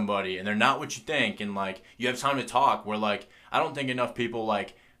meet somebody and they're not what you think, and like you have time to talk, where like I don't think enough people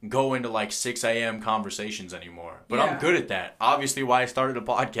like go into like 6 a.m. conversations anymore, but I'm good at that. Obviously why I started a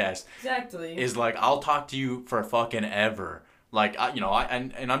podcast is like I'll talk to you for fucking ever, like I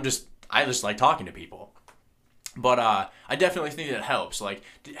just like talking to people. But I definitely think that helps. Like,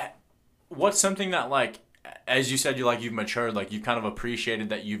 what's something that, like, as you said, you've matured, like, you've kind of appreciated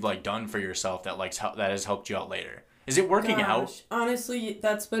that you've, like, done for yourself that, like, that has helped you out later? Is it working out? Honestly,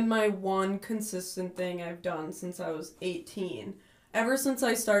 that's been my one consistent thing I've done since I was 18. ever since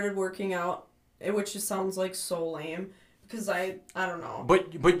I started working out, which just sounds like so lame, because I don't know.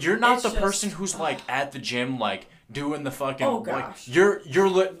 But you're not It's the just- person who's like at the gym like doing the fucking. Oh, gosh.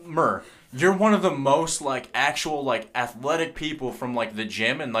 Like, you're one of the most like actual like athletic people from like the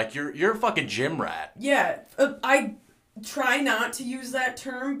gym, and like you're a fucking gym rat. Yeah, I try not to use that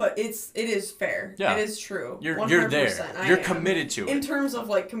term, but it is fair. Yeah. It is true. You're 100% there. I You're am. committed to In it. terms of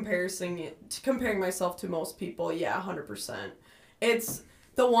like comparing myself to most people, yeah, 100%. It's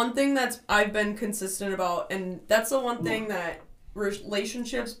the one thing I've been consistent about, and that's the one thing that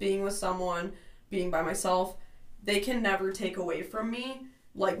relationships, being with someone, being by myself, they can never take away from me.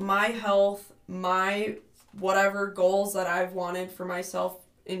 Like my health, my whatever goals that I've wanted for myself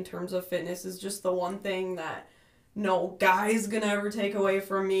in terms of fitness is just the one thing that no guy's gonna ever take away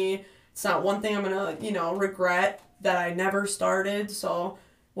from me. It's not one thing I'm gonna, regret that I never started. So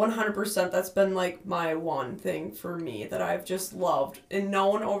 100% that's been like my one thing for me that I've just loved and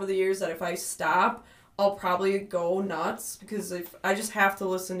known over the years that if I stop, I'll probably go nuts, because if I just have to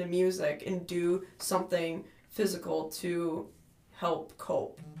listen to music and do something physical to help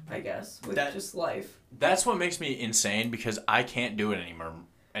cope, I guess, with just life. That's what makes me insane, because I can't do it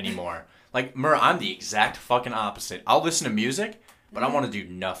anymore. Like, I'm the exact fucking opposite. I'll listen to music, but I want to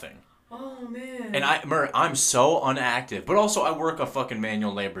do nothing. Oh, man. And I'm so unactive, but also I work a fucking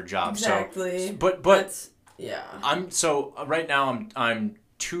manual labor job. Exactly. So, but yeah. Right now I'm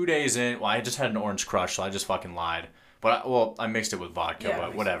 2 days in. Well, I just had an orange crush, so I just fucking lied. But I mixed it with vodka,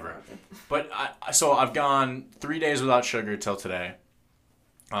 but whatever. But I've gone 3 days without sugar till today.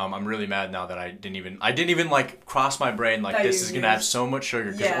 I'm really mad now that I didn't even like cross my brain like this is gonna have so much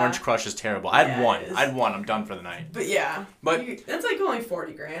sugar, because Orange Crush is terrible. I had one. I'm done for the night. But yeah, but that's like only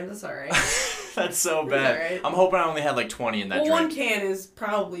 40 grams. That's all right. That's so bad. Right. I'm hoping I only had like 20 in that drink. One can is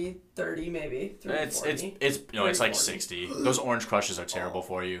probably 30, maybe. 30, it's like 60. Those Orange Crushes are terrible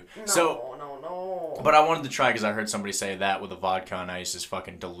for you. No. But I wanted to try because I heard somebody say that with a vodka on ice is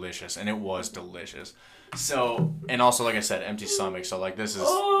fucking delicious, and it was delicious. So, and also, like I said, empty stomach. So, like, this is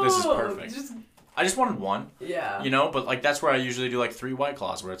perfect. I just wanted one. Yeah. But like that's where I usually do like 3 White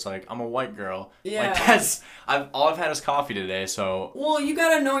Claws, where it's like I'm a white girl. Yeah. Like all I've had is coffee today. So. Well, you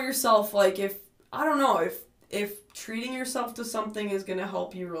gotta know yourself. Like if treating yourself to something is gonna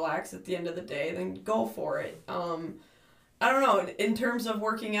help you relax at the end of the day, then go for it. I don't know. In terms of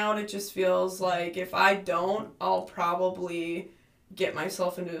working out, it just feels like if I don't, I'll probably get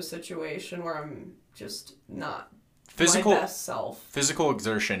myself into a situation where I'm just not my best self. Physical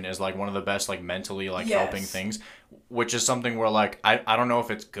exertion is like one of the best like mentally helping things, which is something where like I don't know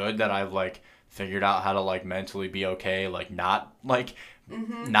if it's good that I've like figured out how to like mentally be okay, like not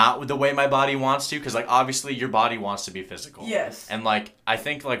not the way my body wants to, because like obviously your body wants to be physical. Yes. And like I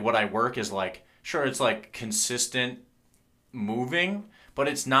think like what I work is like sure it's like consistent moving, but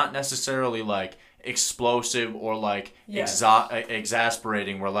it's not necessarily like explosive or like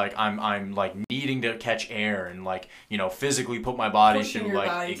exasperating where like I'm like needing to catch air and like physically put my body pushing through your like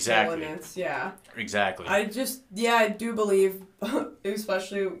body exactly to limits. Yeah, exactly. I do believe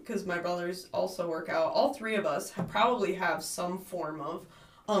especially because my brothers also work out, all three of us probably have some form of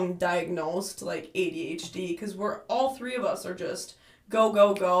diagnosed like ADHD, because all three of us are just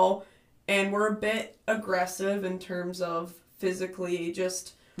go, and we're a bit aggressive in terms of physically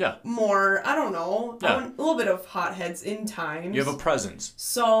just more, I don't know, a little bit of hotheads in times. You have a presence.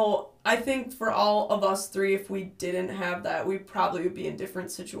 So I think for all of us three, if we didn't have that, we probably would be in different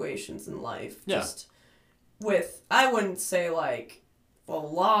situations in life. Yeah. Just with, I wouldn't say like the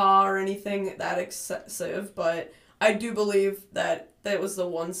law or anything that excessive, but I do believe that was the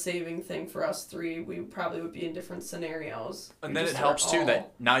one saving thing for us three. We probably would be in different scenarios. And then it helps too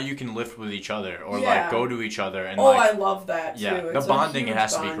that now you can lift with each other or like go to each other and I love that too. Yeah, it's the bonding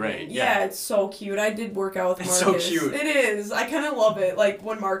has to be great. Yeah, it's so cute. I did work out with Marcus. It's so cute. It is. I kind of love it. Like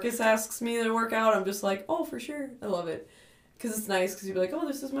when Marcus asks me to work out, I'm just like, oh, for sure. I love it. Because it's nice because you'd be like, oh,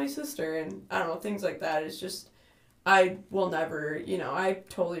 this is my sister. And I don't know, things like that. It's just, I will never, I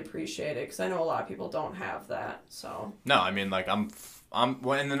totally appreciate it because I know a lot of people don't have that. So. No, I mean, like,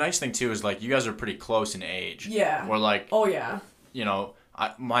 well, and the nice thing too is like you guys are pretty close in age. Yeah. Or like. Oh yeah.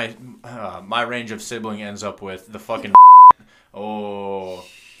 My range of sibling ends up with the fucking. The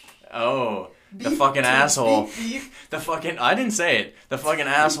fucking asshole. The fucking. I didn't say it. The fucking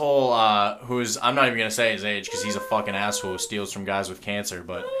asshole. Who's I'm not even gonna say his age because he's a fucking asshole who steals from guys with cancer.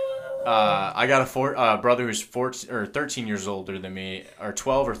 But I got a brother who's 14 or 13 years older than me, or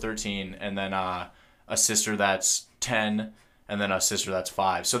 12 or 13, and then a sister that's 10. and then a sister that's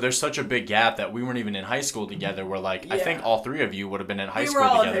 5. So there's such a big gap that we weren't even in high school together. Where like I think all 3 of you would have been in high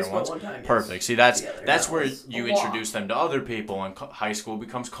school together once. One time, perfect. See, that's where you introduce them to other people, and high school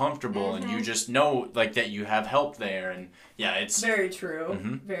becomes comfortable, and you just know like that you have help there, and yeah, it's very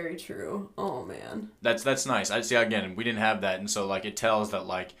true. Very true. Oh man. That's nice. I see. Again, we didn't have that, and so like it tells that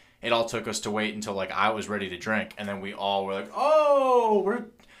like it all took us to wait until like I was ready to drink, and then we all were like, oh, we're.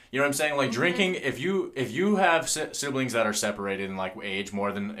 You know what I'm saying? Like drinking, if you have siblings that are separated in like age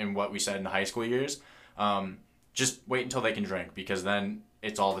more than in what we said in the high school years, just wait until they can drink, because then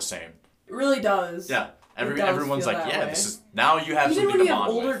it's all the same. It really does. Yeah. Everyone's like, yeah, this is now you have something to bond with. Even when you have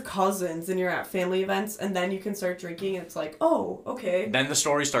older cousins and you're at family events and then you can start drinking, it's like, oh, okay. Then the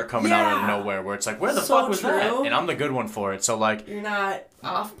stories start coming out of nowhere where it's like, where the fuck was that? And I'm the good one for it. So like, you're not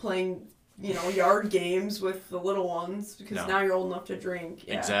off playing, yard games with the little ones because now you're old enough to drink.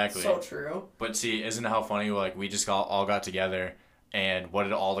 Yeah, exactly. So true. But see, isn't it how funny? Like we just all got together, and what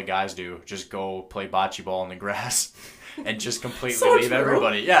did all the guys do? Just go play bocce ball in the grass. And just completely leave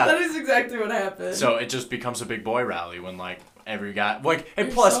everybody. Yeah. That is exactly what happened. So it just becomes a big boy rally when like every guy and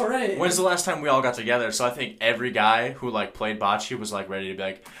plus when's the last time we all got together? So I think every guy who like played bocce was like ready to be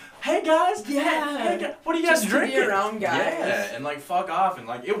like, hey guys, hey guys, what are you guys drinking? To be around guys. Yeah, and like fuck off, and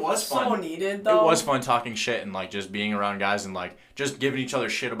like it was fun. So needed though. It was fun talking shit and like just being around guys and like just giving each other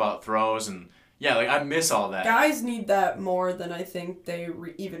shit about throws and yeah, like I miss all that. Guys need that more than I think they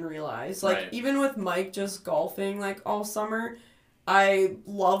even realize. Like even with Mike just golfing like all summer, I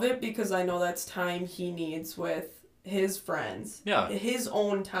love it because I know that's time he needs with his friends. Yeah. His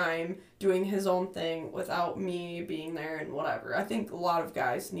own time doing his own thing without me being there and whatever. I think a lot of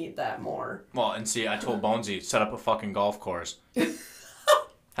guys need that more. Well, and see, I told Bonesy, set up a fucking golf course.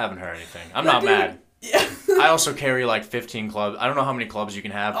 Haven't heard anything. I'm not mad. Yeah. I also carry like 15 clubs. I don't know how many clubs you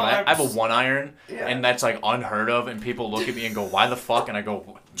can have, but I have a 1-iron, and that's like unheard of. And people look at me and go, "Why the fuck?" And I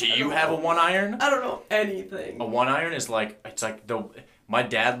go, "Do you have a 1-iron?" I don't know anything. A 1-iron is like my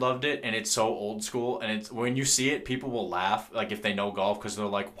dad loved it, and it's so old school. And it's when you see it, people will laugh like if they know golf because they're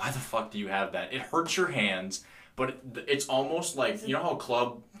like, "Why the fuck do you have that?" It hurts your hands, but it's almost like how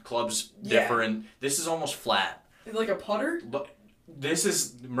clubs differ, and this is almost flat. It's like a putter. This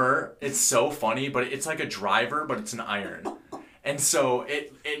is it's so funny, but it's like a driver, but it's an iron. And so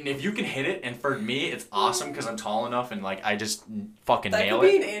and if you can hit it, and for me, it's awesome because I'm tall enough and like I just fucking nail it.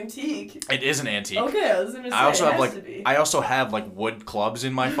 That could be an antique. It is an antique. Okay, I was gonna say I also have like wood clubs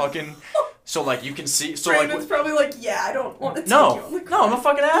in my fucking. So like you can see. So Brandon's probably like, yeah, I don't want to. No, I'm a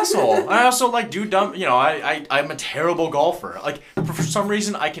fucking asshole. I also like do dumb. I'm a terrible golfer. Like for some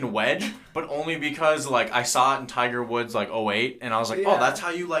reason I can wedge, but only because like I saw it in Tiger Woods like 2008, and I was like, oh, that's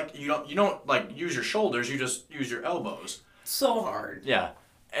how you like you don't like use your shoulders. You just use your elbows. So hard. Yeah,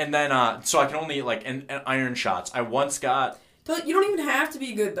 and then so I can only like and iron shots. I once got. You don't even have to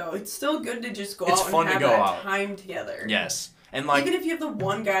be good though. It's still good to just go out and have that time together. Yes. And like, even if you have the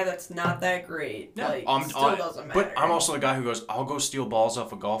one guy that's not that great, it still doesn't matter. But I'm also the guy who goes, I'll go steal balls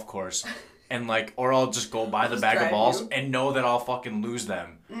off a golf course, and like, or I'll just go buy the bag of balls and know that I'll fucking lose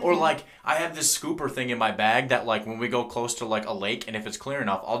them. Mm-hmm. Or like, I have this scooper thing in my bag that like when we go close to like a lake and if it's clear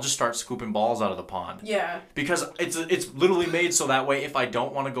enough, I'll just start scooping balls out of the pond. Yeah. Because it's literally made so that way if I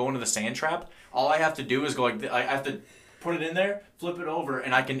don't want to go into the sand trap, all I have to do is go like I have to. Put it in there, flip it over,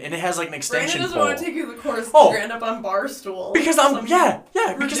 and it has like an extension Brandon doesn't pole. Want to take you to the course to end up on Barstool. Because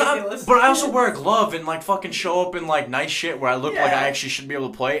but I also wear a glove and like fucking show up in like nice shit where I look like I actually should be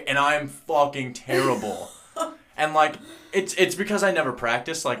able to play, and I'm fucking terrible. And like it's because I never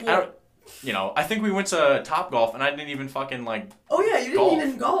practiced. Like I think we went to Topgolf and I didn't even fucking like. Oh yeah, you didn't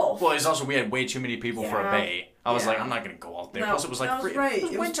even golf. Well, it's also we had way too many people for a bay. I was like, I'm not gonna go out there. Plus, it was like free. It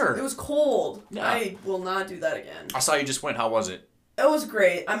was winter. It was cold. Yeah. I will not do that again. I saw you just went. How was it? It was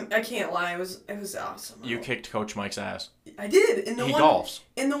great. I can't lie. It was awesome. You kicked Coach Mike's ass. I did. He golfs.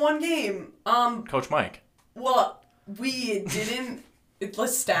 In the one game. Coach Mike. Well, we didn't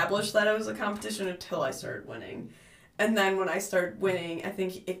establish that it was a competition until I started winning. And then when I started winning, I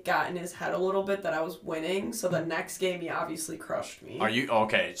think it got in his head a little bit that I was winning. So the next game, he obviously crushed me. Are you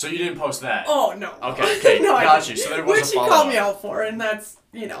okay? So you didn't post that? Oh no. Okay. No, got you. So there was which he called me out for, and that's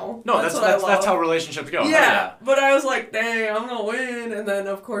No, that's how relationships go. Yeah, but I was like, dang, I'm gonna win, and then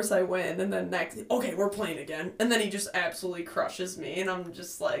of course I win, and then okay, we're playing again, and then he just absolutely crushes me, and I'm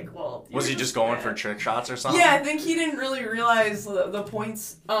just like, well. Was he just going for trick shots or something? Yeah, I think he didn't really realize the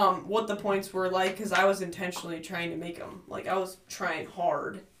points, what the points were like, because I was intentionally trying to make them. Like I was trying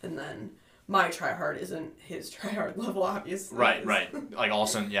hard, and then my try hard isn't his try hard level, obviously. Right. Like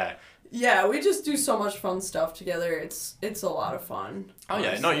Olsen, yeah. Yeah, we just do so much fun stuff together. It's a lot of fun. Oh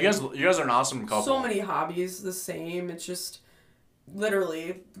honestly. Yeah, no, you guys are an awesome couple. So many hobbies the same. It's just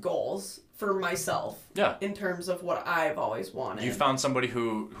literally goals for myself. Yeah. In terms of what I've always wanted. You found somebody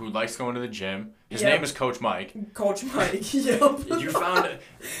who likes going to the gym. His Yep. name is Coach Mike. Coach Mike. Yep.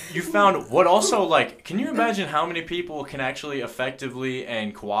 You found what also, like, can you imagine how many people can actually effectively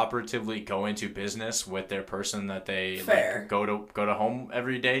and cooperatively go into business with their person that they like, go to home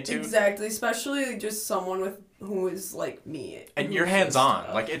every day to? Exactly, especially just someone who is like me. And you're hands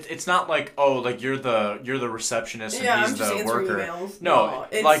on. Like it's not like, oh, like you're the receptionist and yeah, he's I'm just the worker. Emails. No,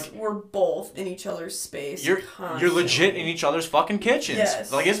 it's like we're both in each other's space. You're legit in each other's fucking kitchens.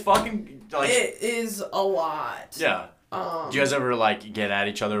 Yes. Like it's fucking like it is a lot. Yeah. Do you guys ever like get at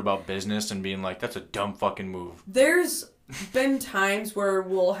each other about business and being like, that's a dumb fucking move? There's been times where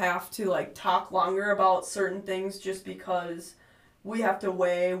we'll have to like talk longer about certain things just because we have to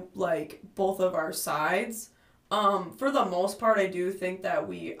weigh like both of our sides. For the most part, I do think that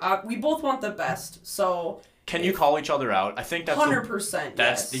we both want the best. So can you call each other out? I think that's 100%.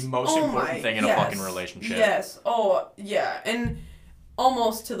 That's the most important thing in a fucking relationship. Yes. Oh yeah, and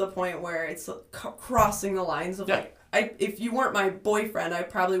almost to the point where it's crossing the lines of like. If you weren't my boyfriend, I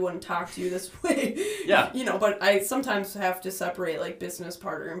probably wouldn't talk to you this way. Yeah. You know, but I sometimes have to separate like business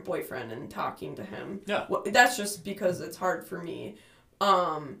partner and boyfriend and talking to him. Yeah. Well, that's just because it's hard for me.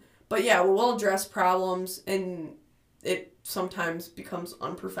 But yeah, we'll address problems and it sometimes becomes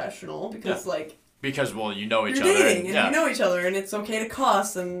unprofessional because because you know each you're other. Dating and you know each other and it's okay to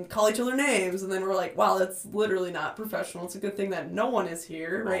cuss and call each other names and then we're like, wow, that's literally not professional. It's a good thing that no one is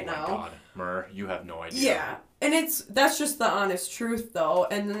here right now. Oh my god, Mur, you have no idea. Yeah. And that's just the honest truth, though.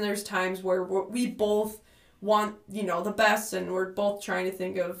 And then there's times where we both want, the best, and we're both trying to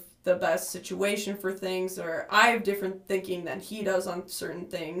think of the best situation for things, or I have different thinking than he does on certain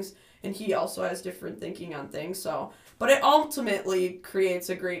things, and he also has different thinking on things, so... But it ultimately creates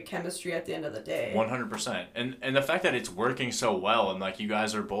a great chemistry at the end of the day. 100%. And the fact that it's working so well, and, like, you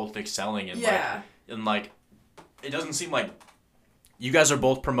guys are both excelling, and, it doesn't seem like... You guys are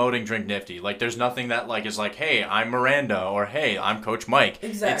both promoting Drink Nifty. Like, there's nothing that, like, is like, hey, I'm Miranda, or hey, I'm Coach Mike.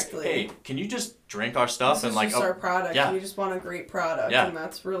 Exactly. It's, hey, can you just drink our stuff? This is just our product. Yeah. We just want a great product, and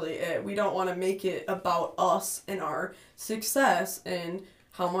that's really it. We don't want to make it about us and our success and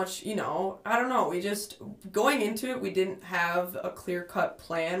how much, I don't know. We just, going into it, we didn't have a clear-cut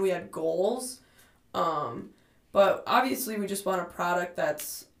plan. We had goals. But obviously, we just want a product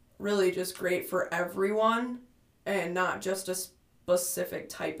that's really just great for everyone and not just a specific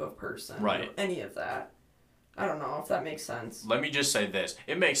type of person. Right. Or any of that. I don't know if that makes sense. Let me just say this.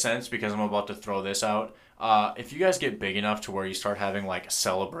 It makes sense because I'm about to throw this out. If you guys get big enough to where you start having like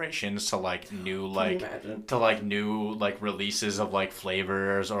celebrations to like new releases of like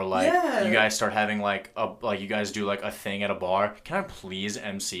flavors or like you guys start having you guys do like a thing at a bar, can I please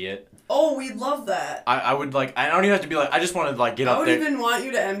MC it? Oh, we'd love that. I would like, I don't even have to be like, I just want to like get up there. I would even want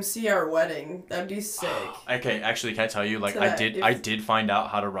you to MC our wedding. That'd be sick. Okay, actually, can I tell you, like, I did find out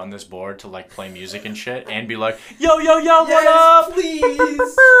how to run this board to like play music and shit and be like, yo, what up?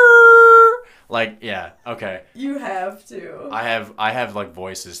 Please. Like, yeah, okay. You have to. I have like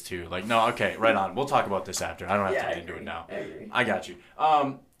voices too. Like, no, okay, right on. We'll talk about this after. I don't have to get into it now. I agree. I got you.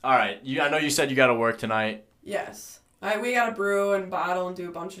 All right. I know you said you got to work tonight. Yes. We got to brew and bottle and do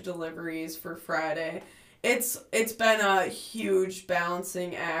a bunch of deliveries for Friday. It's been a huge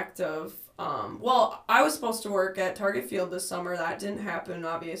balancing act of I was supposed to work at Target Field this summer. That didn't happen,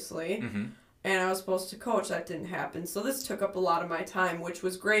 obviously. Mm-hmm. And I was supposed to coach. That didn't happen. So this took up a lot of my time, which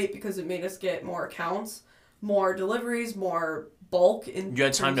was great because it made us get more accounts, more deliveries, more bulk. You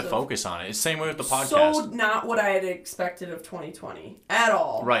had time to focus on it. It's the same way with the podcast. So not what I had expected of 2020 at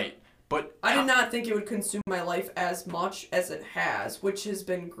all. Right. But I did not think it would consume my life as much as it has, which has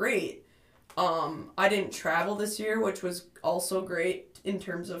been great. I didn't travel this year, which was also great in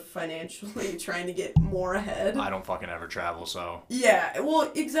terms of financially trying to get more ahead. I don't fucking ever travel, so. Yeah,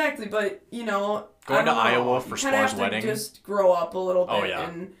 well, exactly, but, going to Iowa for Spar's wedding. Just grow up a little bit. Oh, yeah.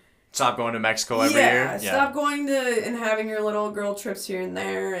 And stop going to Mexico every year. Yeah, stop going to and having your little girl trips here and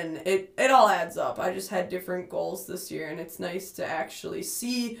there, and it all adds up. I just had different goals this year, and it's nice to actually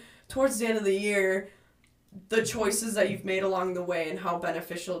see towards the end of the year the choices that you've made along the way and how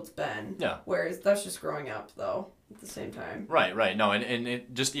beneficial it's been. Yeah. Whereas that's just growing up, though, at the same time. Right. No, and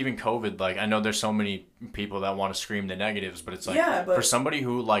it just even COVID, like, I know there's so many people that want to scream the negatives, but it's like, for somebody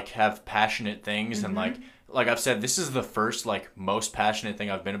who, like, have passionate things and, like I've said, this is the first, like, most passionate thing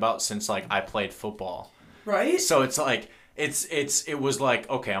I've been about since, like, I played football. Right? So it's like, it was like,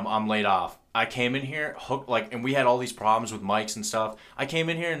 okay, I'm laid off. I came in here, hooked, like, and we had all these problems with mics and stuff. I came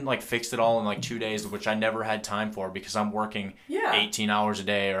in here and, like, fixed it all in, like, 2 days, which I never had time for because I'm working 18 hours a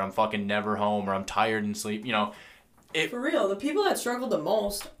day or I'm fucking never home or I'm tired and sleep, For real, the people that struggle the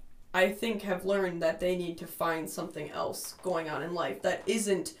most, I think, have learned that they need to find something else going on in life that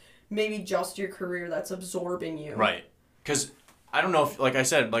isn't maybe just your career that's absorbing you. Right. Because I don't know if, like I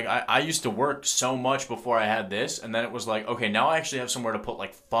said, like I used to work so much before I had this, and then it was like, okay, now I actually have somewhere to put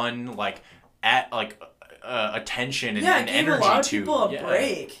like fun, like attention and energy to. Yeah, give a lot of people a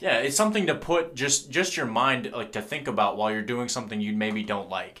break. Yeah, it's something to put just your mind, like, to think about while you're doing something you maybe don't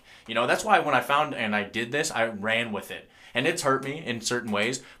like. You know, that's why when I found and I did this, I ran with it. And it's hurt me in certain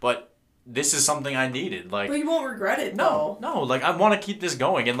ways, but this is something I needed. Like, but you won't regret it, though. No, like, I want to keep this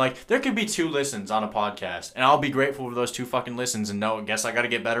going. And, like, there could be 2 listens on a podcast, and I'll be grateful for those 2 fucking listens, and guess I got to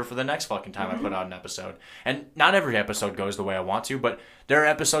get better for the next fucking time I put out an episode. And not every episode goes the way I want to, but there are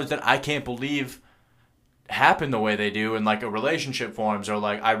episodes that I can't believe happen the way they do, and, like, a relationship forms, or,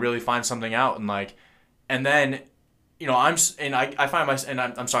 like, I really find something out, and, like, and then, you know, I find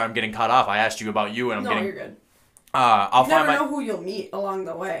I'm sorry, I'm getting cut off. I asked you about you, and I'm getting... No, you're good. You never know who you'll meet along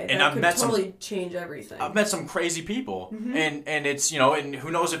the way. And that could totally change everything. I've met some crazy people, and it's, you know, and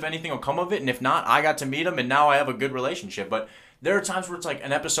who knows if anything will come of it, and if not, I got to meet them, and now I have a good relationship. But there are times where it's like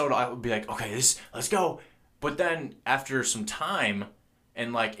an episode, I would be like, okay, let's go. But then after some time,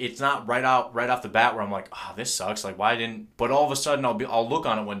 and like it's not right off the bat where I'm like, oh, this sucks. Like, why didn't? But all of a sudden I'll look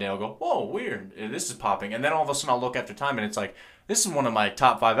on it one day, I'll go, whoa, weird, this is popping, and then all of a sudden I'll look after time, and it's like, this is one of my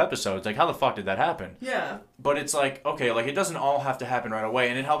top 5 episodes. Like, how the fuck did that happen? Yeah. But it's like, okay, like, it doesn't all have to happen right away.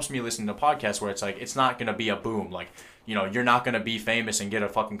 And it helps me listen to podcasts where it's like, it's not going to be a boom. Like, you know, you're not going to be famous and get a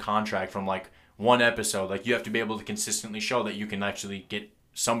fucking contract from, like, one episode. Like, you have to be able to consistently show that you can actually get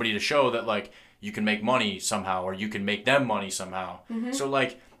somebody to show that, like, you can make money somehow, or you can make them money somehow. So,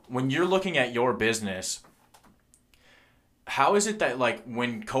 like, when you're looking at your business, how is it that, like,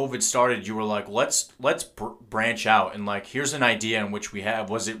 when COVID started, you were like, let's branch out, and, like, here's an idea in which we have,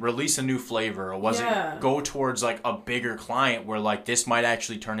 was it release a new flavor, or was it go towards, like, a bigger client where, like, this might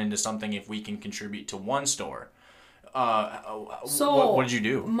actually turn into something if we can contribute to one store? So what did you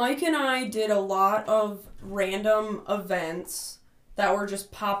do? Mike and I did a lot of random events that were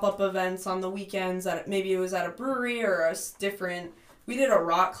just pop-up events on the weekends. Maybe it was at a brewery or we did a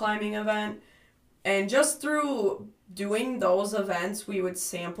rock climbing event, and just through doing those events, we would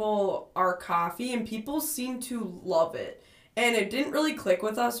sample our coffee, and people seemed to love it. And it didn't really click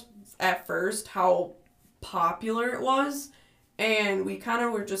with us at first how popular it was, and we kind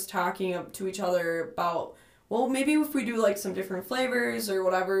of were just talking to each other about, well, maybe if we do, like, some different flavors or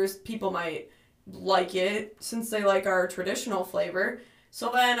whatever, people might like it since they like our traditional flavor. So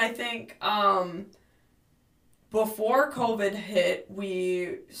then I think before COVID hit,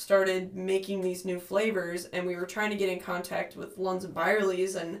 we started making these new flavors, and we were trying to get in contact with Lunds and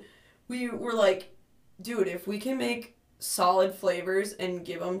Byerly's, and we were like, dude, if we can make solid flavors and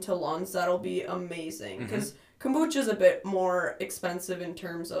give them to Lunds, that'll be amazing. Because kombucha is a bit more expensive in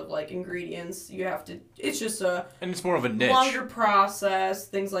terms of, like, ingredients. It's just and it's more of a niche. Longer process,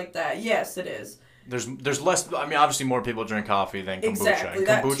 things like that. Yes, it is. There's less, I mean, obviously more people drink coffee than kombucha. Exactly,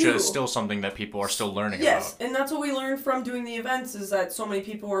 and kombucha is still something that people are still learning about. Yes, and that's what we learned from doing the events, is that so many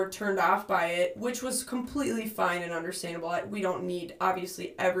people were turned off by it, which was completely fine and understandable. We don't need,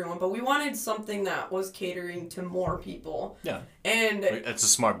 obviously, everyone, but we wanted something that was catering to more people. Yeah. And it's a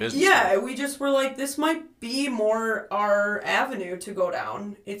smart business. Yeah, we just were like, this might be more our avenue to go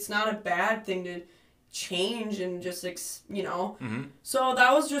down. It's not a bad thing to change and just, So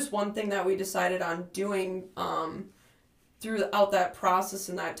that was just one thing that we decided on doing throughout that process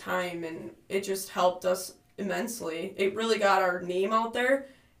and that time, and it just helped us immensely. It really got our name out there,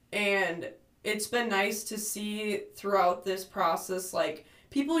 and it's been nice to see throughout this process, like,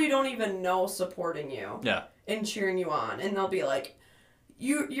 people you don't even know supporting you. Yeah. And cheering you on, and they'll be like,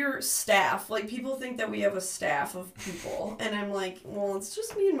 your staff, like, people think that we have a staff of people, and I'm like, well, it's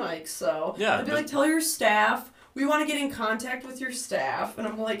just me and Mike, so yeah, I'd be like, tell your staff, we want to get in contact with your staff, and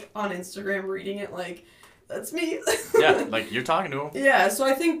I'm like on Instagram reading it like, that's me. Yeah, like, you're talking to them. Yeah, so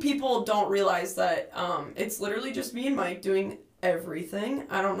I think people don't realize that it's literally just me and Mike doing everything.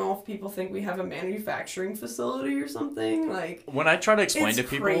 I don't know if people think we have a manufacturing facility or something. Like, when I try to explain to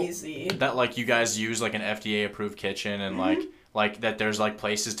people crazy. That, like, you guys use, like, an FDA approved kitchen, and like that there's, like,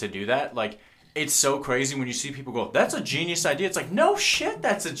 places to do that, like, it's so crazy when you see people go, that's a genius idea. It's like, no shit,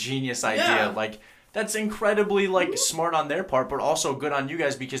 that's a genius idea. Yeah. Like, that's incredibly, like, smart on their part, but also good on you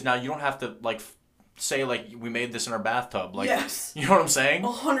guys, because now you don't have to, like, say, like, we made this in our bathtub. Like, yes. You know what I'm saying?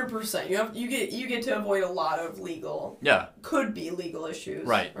 100%. You get to avoid a lot of could be legal issues.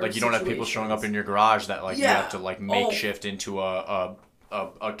 Right. Like, you don't have people showing up in your garage that, like, you have to, like, makeshift into a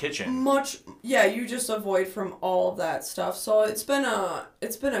a kitchen. Much, yeah, you just avoid from all of that stuff. So it's been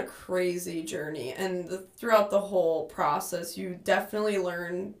a crazy journey, and throughout the whole process, you definitely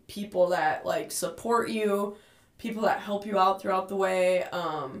learn people that like support you, people that help you out throughout the way.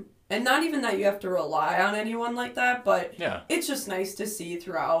 And not even that you have to rely on anyone like that, but it's just nice to see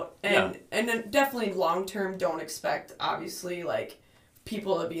throughout. And then definitely long term, don't expect obviously like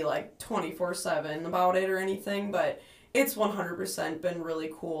people to be like 24/7 about it or anything, but it's 100% been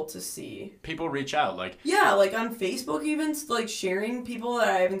really cool to see. People reach out, like... Yeah, like on Facebook even, like sharing people that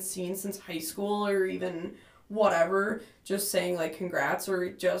I haven't seen since high school or even whatever, just saying like congrats,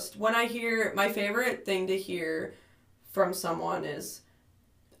 or just when I hear... My favorite thing to hear from someone is,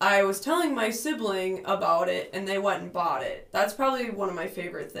 I was telling my sibling about it and they went and bought it. That's probably one of my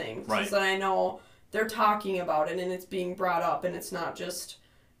favorite things. Right. Is that I know they're talking about it and it's being brought up and it's not just,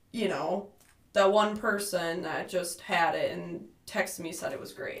 you know... that one person that just had it and texted me said it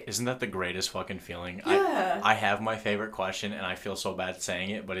was great. Isn't that the greatest fucking feeling? Yeah. I have my favorite question, and I feel so bad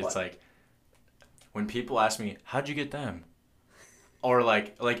saying it, but it's like, when people ask me, how'd you get them? Or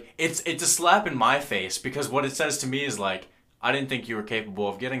like it's a slap in my face, because what it says to me is like, I didn't think you were capable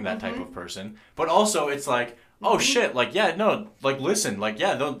of getting that type of person. But also it's like, oh shit, like, yeah, no, like, listen, like,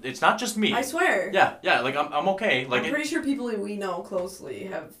 yeah, no, it's not just me. I swear. Yeah, like, I'm okay. Like, I'm pretty sure people who we know closely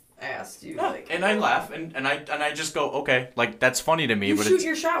have asked you, like... And I laugh, and I just go, okay, like, that's funny to me, you but shoot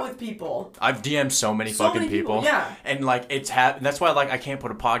your shot with people. I've DM'd so many fucking people. Yeah. And, like, that's why, like, I can't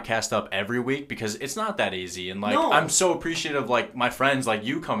put a podcast up every week, because it's not that easy. And, like, No. I'm so appreciative of, like, my friends, like,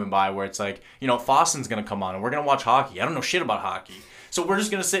 you coming by, where it's like, you know, Fossen's gonna come on, and we're gonna watch hockey. I don't know shit about hockey. So we're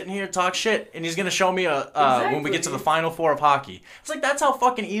just going to sit in here and talk shit, and he's going to show me when we get to the Final Four of hockey. It's like, that's how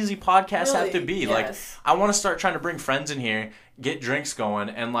fucking easy podcasts have to be. Yes. Like, I want to start trying to bring friends in here, get drinks going,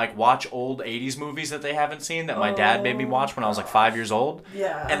 and, like, watch old 80s movies that they haven't seen that my dad made me watch when I was, like, 5 years old.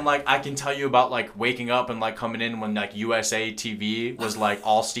 Yeah. And, like, I can tell you about, like, waking up and, like, coming in when, like, USA TV was, like,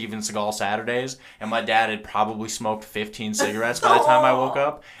 all Steven Seagal Saturdays, and my dad had probably smoked 15 cigarettes by the time I woke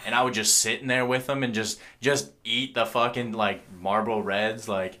up, and I would just sit in there with him and just eat the fucking, like, Marlboro Reds.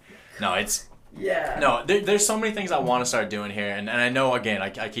 Like, no, it's... Yeah. No, there's so many things I want to start doing here, and I know, again,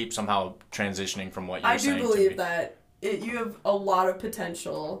 I keep somehow transitioning from what you're saying. I do believe that you have a lot of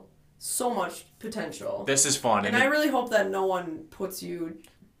potential, so much potential. This is fun. And I really hope that no one puts you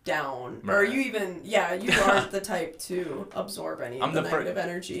down. Right. Or you even, you aren't the type to absorb any of the negative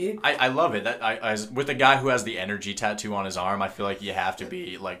energy. I love it. That I with a guy who has the energy tattoo on his arm, I feel like you have to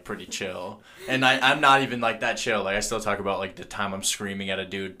be, like, pretty chill. And I'm not even, like, that chill. Like, I still talk about, like, the time I'm screaming at a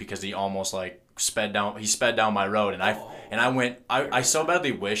dude because he almost, like, sped down my road. And I so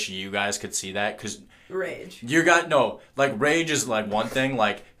badly wish you guys could see that, because... Rage. Rage is, like, one thing,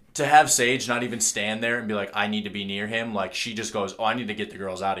 like... To have Sage not even stand there and be like, I need to be near him, like, she just goes, oh, I need to get the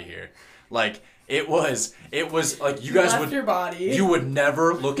girls out of here. Like, it was like, you guys left your body. You would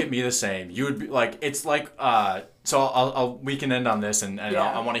never look at me the same. You would be like, it's like, so we can end on this, and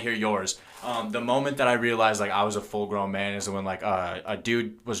I want to hear yours. The moment that I realized, like, I was a full grown man is when, like, a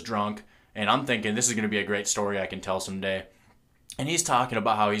dude was drunk, and I'm thinking, this is going to be a great story I can tell someday. And he's talking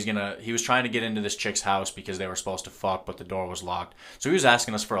about how he was trying to get into this chick's house because they were supposed to fuck, but the door was locked. So he was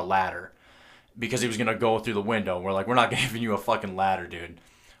asking us for a ladder because he was going to go through the window. We're like, we're not giving you a fucking ladder, dude.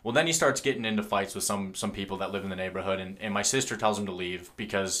 Well, then he starts getting into fights with some people that live in the neighborhood, and my sister tells him to leave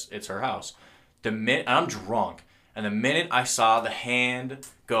because it's her house. I'm drunk, and the minute I saw the hand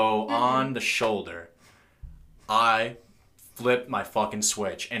go on the shoulder, I flipped my fucking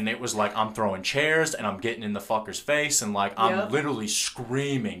switch, and it was like I'm throwing chairs and I'm getting in the fucker's face, and like I'm literally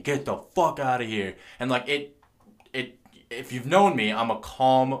screaming, get the fuck out of here. And like it if you've known me, I'm a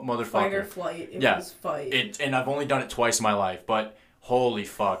calm motherfucker. Fight or flight. It was fight. And I've only done it twice in my life, but holy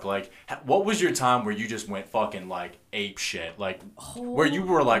fuck, like, what was your time where you just went fucking, like, ape shit, like, where you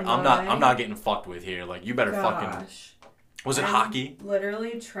were like, I'm not getting fucked with here, like, you better fucking... Was it hockey?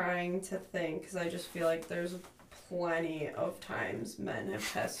 Literally trying to think, because I just feel like there's plenty of times men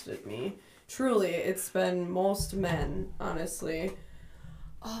have tested me. Truly, it's been most men, honestly.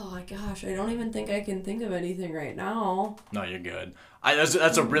 Oh my gosh, I don't even think I can think of anything right now. No, you're good.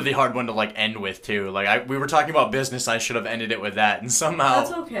 That's a really hard one to, like, end with, too. Like, we were talking about business, I should have ended it with that, and somehow...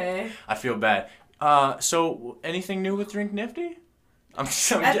 That's okay. I feel bad. So, anything new with Drink Nifty?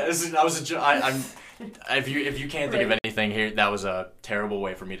 If you can't think of anything here, that was a terrible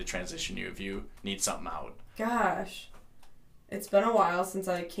way for me to transition you if you need something out. Gosh. It's been a while since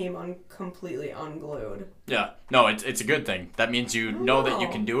I came completely unglued. Yeah. No, it's a good thing. That means you know that you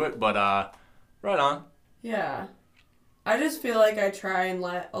can do it, but right on. Yeah. I just feel like I try and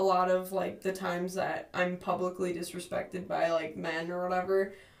let a lot of, like, the times that I'm publicly disrespected by, like, men or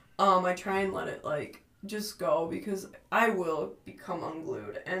whatever, I try and let it, like, just go because I will become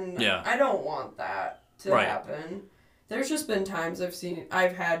unglued. And I don't want that to happen. There's just been times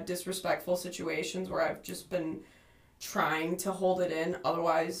I've had disrespectful situations where I've just been trying to hold it in.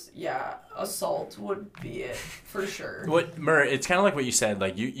 Otherwise, assault would be it for sure. It's kind of like what you said.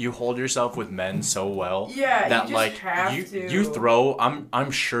 Like you hold yourself with men so well. Yeah, that you just have to. You throw.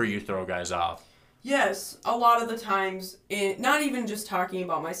 I'm sure you throw guys off. Yes, a lot of the times. Not even just talking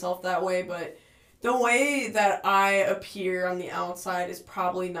about myself that way, but the way that I appear on the outside is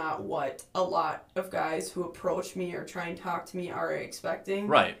probably not what a lot of guys who approach me or try and talk to me are expecting.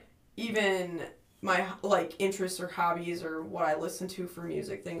 Right. Even my, like, interests or hobbies or what I listen to for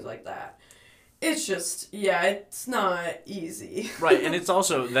music, things like that. It's just, it's not easy. Right, and it's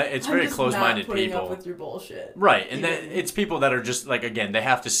also that it's very close-minded people. I'm just not putting up with your bullshit. Right, and then it's people that are just, like, again, they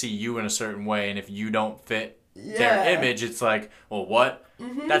have to see you in a certain way, and if you don't fit their image, it's like, well, what?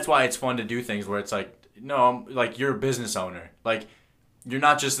 Mm-hmm. That's why it's fun to do things where it's like, no, like, you're a business owner. Like, you're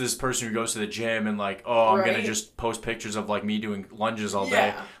not just this person who goes to the gym and, like, oh, I'm going to just post pictures of, like, me doing lunges all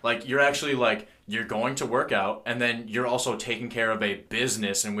day. Like, you're actually, like, you're going to work out, and then you're also taking care of a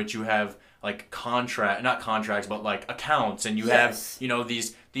business in which you have, like, not contracts, but, like, accounts, and you have, you know,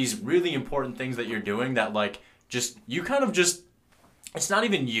 these really important things that you're doing that, like, just, you kind of just, it's not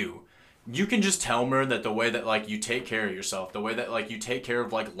even you. You can just tell her that the way that, like, you take care of yourself, the way that, like, you take care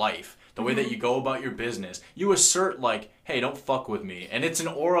of, like, life, the way that you go about your business, you assert, like, hey, don't fuck with me. And it's an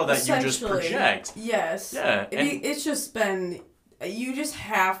aura that you just project. Yes. Yeah. It's just been, you just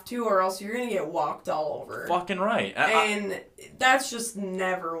have to, or else you're going to get walked all over. Fucking right. And that's just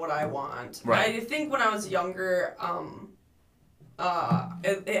never what I want. Right. I think when I was younger,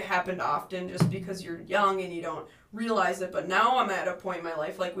 it happened often just because you're young and you don't realize it. But now I'm at a point in my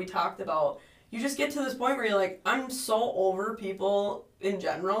life, like we talked about, you just get to this point where you're like, I'm so over people in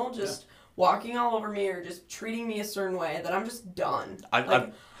general, just walking all over me or just treating me a certain way that I'm just done.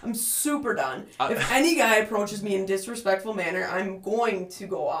 I'm super done. If any guy approaches me in a disrespectful manner, I'm going to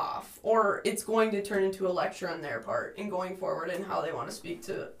go off. Or it's going to turn into a lecture on their part in going forward and how they want to speak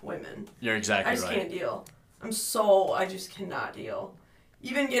to women. You're exactly right. I just can't deal. I just cannot deal.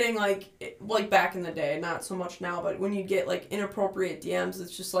 Even getting, like back in the day, not so much now, but when you get, like, inappropriate DMs,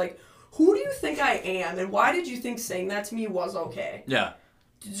 it's just like, who do you think I am? And why did you think saying that to me was okay? Yeah.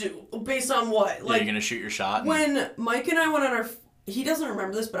 Based on what? Like, you're going to shoot your shot? When Mike and I went on he doesn't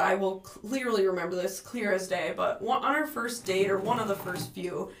remember this, but I will clearly remember this, clear as day, but on our first date, or one of the first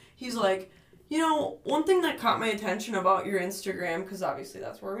few, he's like, you know, one thing that caught my attention about your Instagram, because obviously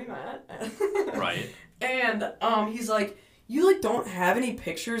that's where we met. Right. And he's like, you, like, don't have any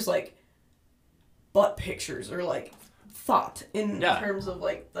pictures, like, butt pictures, or, like, thought in terms of,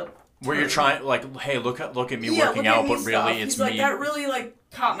 like, the... Where you're trying, like, hey, look at me working out, but really it's me. He's like, that really, like,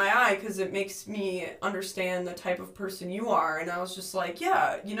 caught my eye because it makes me understand the type of person you are. And I was just like,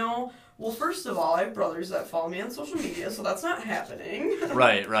 yeah, you know, well, first of all, I have brothers that follow me on social media, so that's not happening.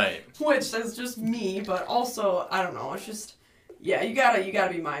 Right. Which is just me, but also, I don't know, it's just, you gotta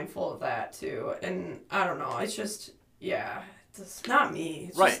be mindful of that, too. And I don't know, it's just, it's not me.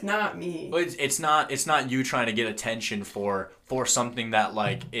 It's just not me. Well, it's not you trying to get attention for something that,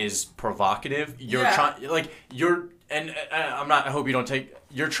 like, is provocative. You're trying, like, I hope you don't take,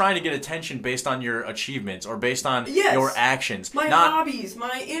 you're trying to get attention based on your achievements or based on your actions. My hobbies,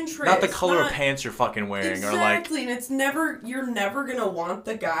 my interests. Not the color of pants you're fucking wearing. Exactly, and you're never going to want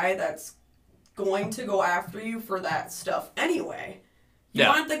the guy that's going to go after you for that stuff anyway. You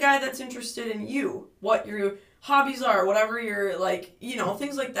want the guy that's interested in you, what your hobbies are, whatever you're, like, you know,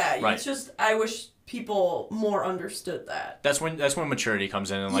 things like that. Right. It's just, I wish people more understood that. That's when maturity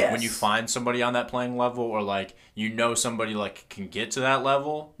comes in, and, like, when you find somebody on that playing level, or, like, you know somebody, like, can get to that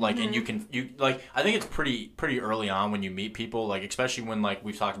level, like, and you like, I think it's pretty early on when you meet people, like, especially when, like,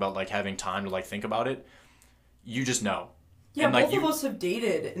 we've talked about, like, having time to, like, think about it, you just know. Yeah, and, like, both of us have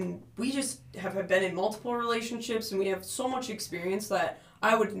dated, and we just have been in multiple relationships, and we have so much experience that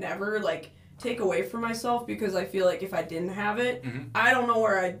I would never, like, take away from myself, because I feel like if I didn't have it, I don't know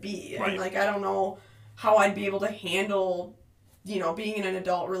where I'd be. Right. And, like, I don't know how I'd be able to handle, you know, being in an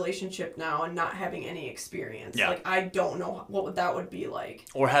adult relationship now and not having any experience. Yeah. Like, I don't know what that would be like.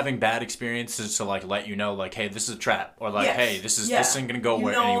 Or having bad experiences to, like, let you know, like, hey, this is a trap. Or, like, hey, this isn't going to go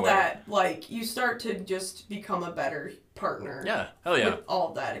anywhere. You know that, like, you start to just become a better partner. Yeah, hell yeah. With all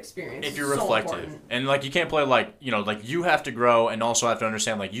of that experience. If you're reflective. So and, like, you can't play, like, you know, like, you have to grow and also have to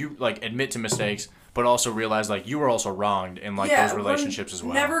understand, like, you, like, admit to mistakes, but also realize like you were also wronged in like those relationships as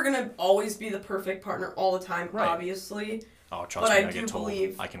well. Never gonna always be the perfect partner all the time, Right. obviously. Oh, trust me, I get told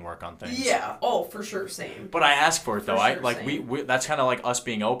I can work on things. Yeah. Oh, for sure, same. But I ask for it though. For sure, we that's kind of like us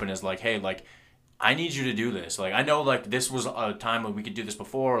being open is like, hey, like I need you to do this. Like I know like this was a time when we could do this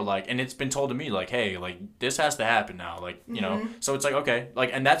before, or, like, and it's been told to me like, hey, like this has to happen now. Like, you know. So it's like, okay,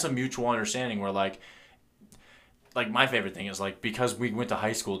 like, and that's a mutual understanding where like my favorite thing is like because we went to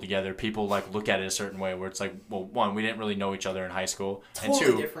high school together, people like look at it a certain way where it's like, well, one, we didn't really know each other in high school, Totally and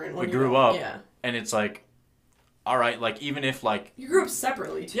two, different we when grew you up, yeah. and it's like, all right, like even if like you grew up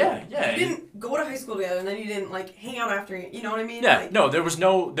separately too. Yeah. You didn't go to high school together, and then you didn't like hang out after. You know what I mean? Yeah, like, no, there was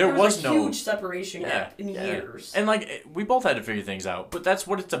no huge separation gap in years. And like we both had to figure things out, but that's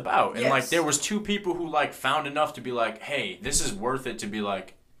what it's about. And like Yes. there was two people who like found enough to be like, hey, this is worth it to be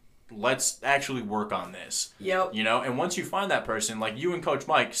like, let's actually work on this. Yep. You know, and once you find that person, like you and Coach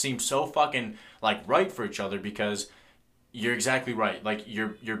Mike seem so fucking like right for each other because you're exactly right. Like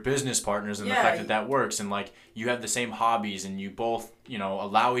you're business partners and the fact that works, and like you have the same hobbies and you both, you know,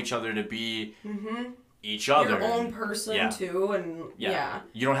 allow each other to be each other. Your own person too, and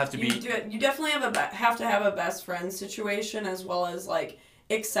you don't have to be. You definitely have to have a best friend situation as well as like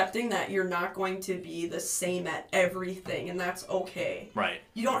accepting that you're not going to be the same at everything, and that's okay. Right.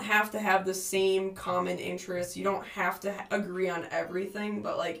 You don't have to have the same common interests. You don't have to agree on everything,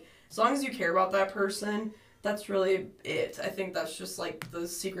 but like as long as you care about that person, that's really it. I think that's just like the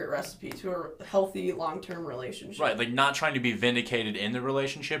secret recipe to a healthy long-term relationship. Right, like not trying to be vindicated in the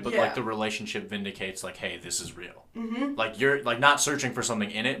relationship, but like the relationship vindicates like, hey, this is real. Mm-hmm. Like you're like not searching for something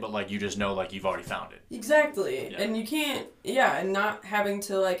in it, but like you just know like you've already found it. Exactly. And you can't and not having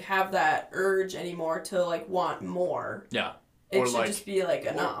to like have that urge anymore to like want more. Yeah. It should just be like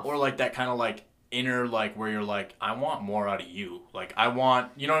enough. Or like that kind of like inner like where you're like, I want more out of you. Like I want,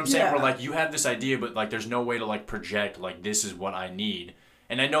 you know what I'm saying? Yeah. Where like you have this idea, but like there's no way to like project like this is what I need.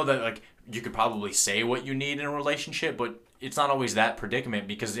 And I know that like you could probably say what you need in a relationship, but it's not always that predicament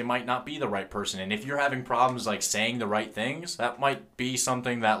because it might not be the right person. And if you're having problems like saying the right things, that might be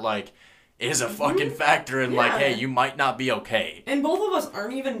something that like is a fucking factor in like, hey, you might not be okay. And both of us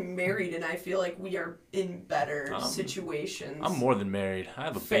aren't even married, and I feel like we are in better situations. I'm more than married. I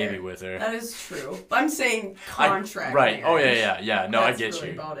have a baby with her. That is true. I'm saying contract right. marriage. Oh, yeah. No, That's I get really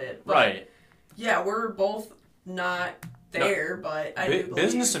you. about it. But right. Yeah, we're both not there, but I do believe...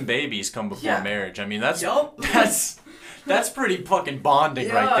 Business and babies come before marriage. I mean, that's that's pretty fucking bonding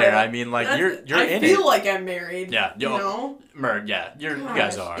right there. I mean, like you're in it. I feel like I'm married. Yeah, you know. You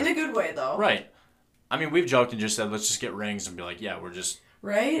guys are in a good way though. Right. I mean, we've joked and just said let's just get rings and be like, yeah, we're just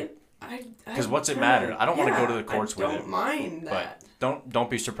right. Because what's it matter? I don't want to go to the courts with it. I don't mind that. But don't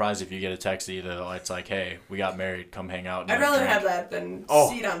be surprised if you get a text either. It's like, hey, we got married. Come hang out. I'd rather have that than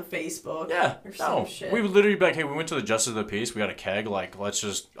see it on Facebook. Yeah. Or some shit. We would literally be like, hey, we went to the Justice of the Peace. We got a keg. Like, let's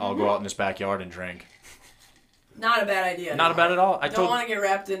just all go out in this backyard and drink. Not a bad idea. Not bad at all. I don't want to get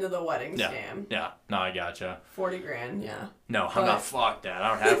wrapped into the wedding scam. Yeah. No, I gotcha. $40,000, yeah. No, I'm not. Fuck that. I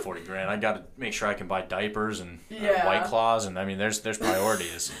don't have $40,000. I got to make sure I can buy diapers and White Claws, and I mean, there's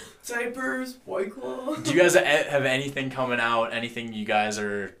priorities. Diapers, White Claw. Do you guys have anything coming out? Anything you guys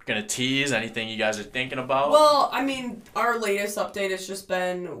are gonna tease? Anything you guys are thinking about? Well, I mean, our latest update has just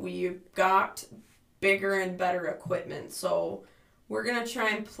been we got bigger and better equipment, so we're going to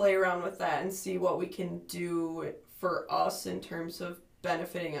try and play around with that and see what we can do for us in terms of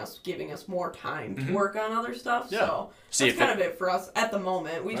benefiting us, giving us more time to work on other stuff. Yeah. So that's kind of it for us at the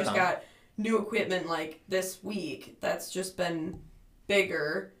moment. We just got new equipment like this week that's just been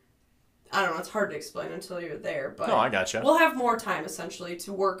bigger. I don't know. It's hard to explain until you're there. But no, I gotcha. We'll have more time essentially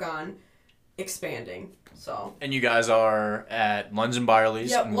to work on expanding. So. And you guys are at Lunds and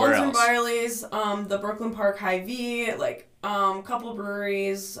Byerly's. Yep, and Lunds and Byerly's, the Brooklyn Park Hy-Vee, like couple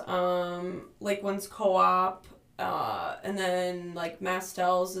breweries, Lakewinds Co-op, and then like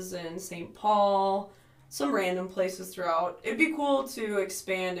Mastel's is in St. Paul, some random places throughout. It'd be cool to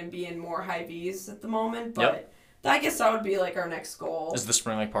expand and be in more Hy-Vees at the moment, but I guess that would be like our next goal. Is the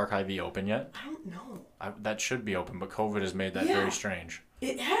Spring Lake Park Hy-Vee open yet? I don't know. That should be open, but COVID has made that very strange.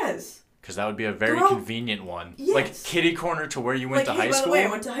 It has. Because that would be a very convenient one. Yes. Like kitty corner to where you went to high school. By the way, I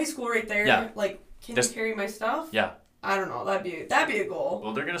went to high school right there. Yeah. Like, can you carry my stuff? Yeah. I don't know. That'd be a goal.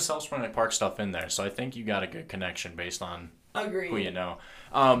 Well, they're gonna sell Spring Lake Park stuff in there, so I think you got a good connection based on who you know.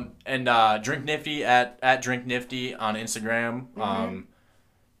 And Drink Nifty at Drink Nifty on Instagram. Mm-hmm.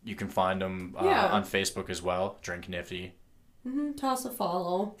 You can find them on Facebook as well. Drink Nifty. Mm-hmm. Toss a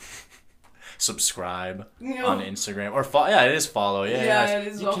follow. Subscribe on Instagram or it is follow. Yeah, it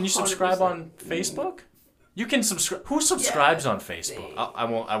is. Can you subscribe on Facebook? You can subscribe. Who subscribes on Facebook? I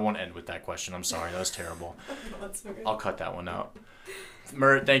won't end with that question. I'm sorry. That was terrible. That's okay. I'll cut that one out.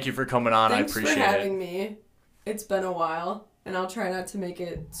 Mert, thank you for coming on. Thanks I appreciate for having me. It's been a while, and I'll try not to make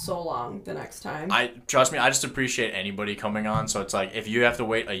it so long the next time. Trust me, I just appreciate anybody coming on. So it's like, if you have to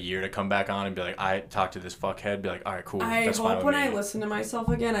wait a year to come back on and be like, I talked to this fuckhead, be like, all right, cool. I that's fine hope with when me. I listen to myself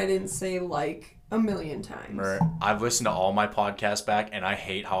again, I didn't say like a million times. Mert, I've listened to all my podcasts back, and I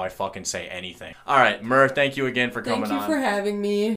hate how I fucking say anything. All right, Mert, thank you again for coming on. Thank you for having me.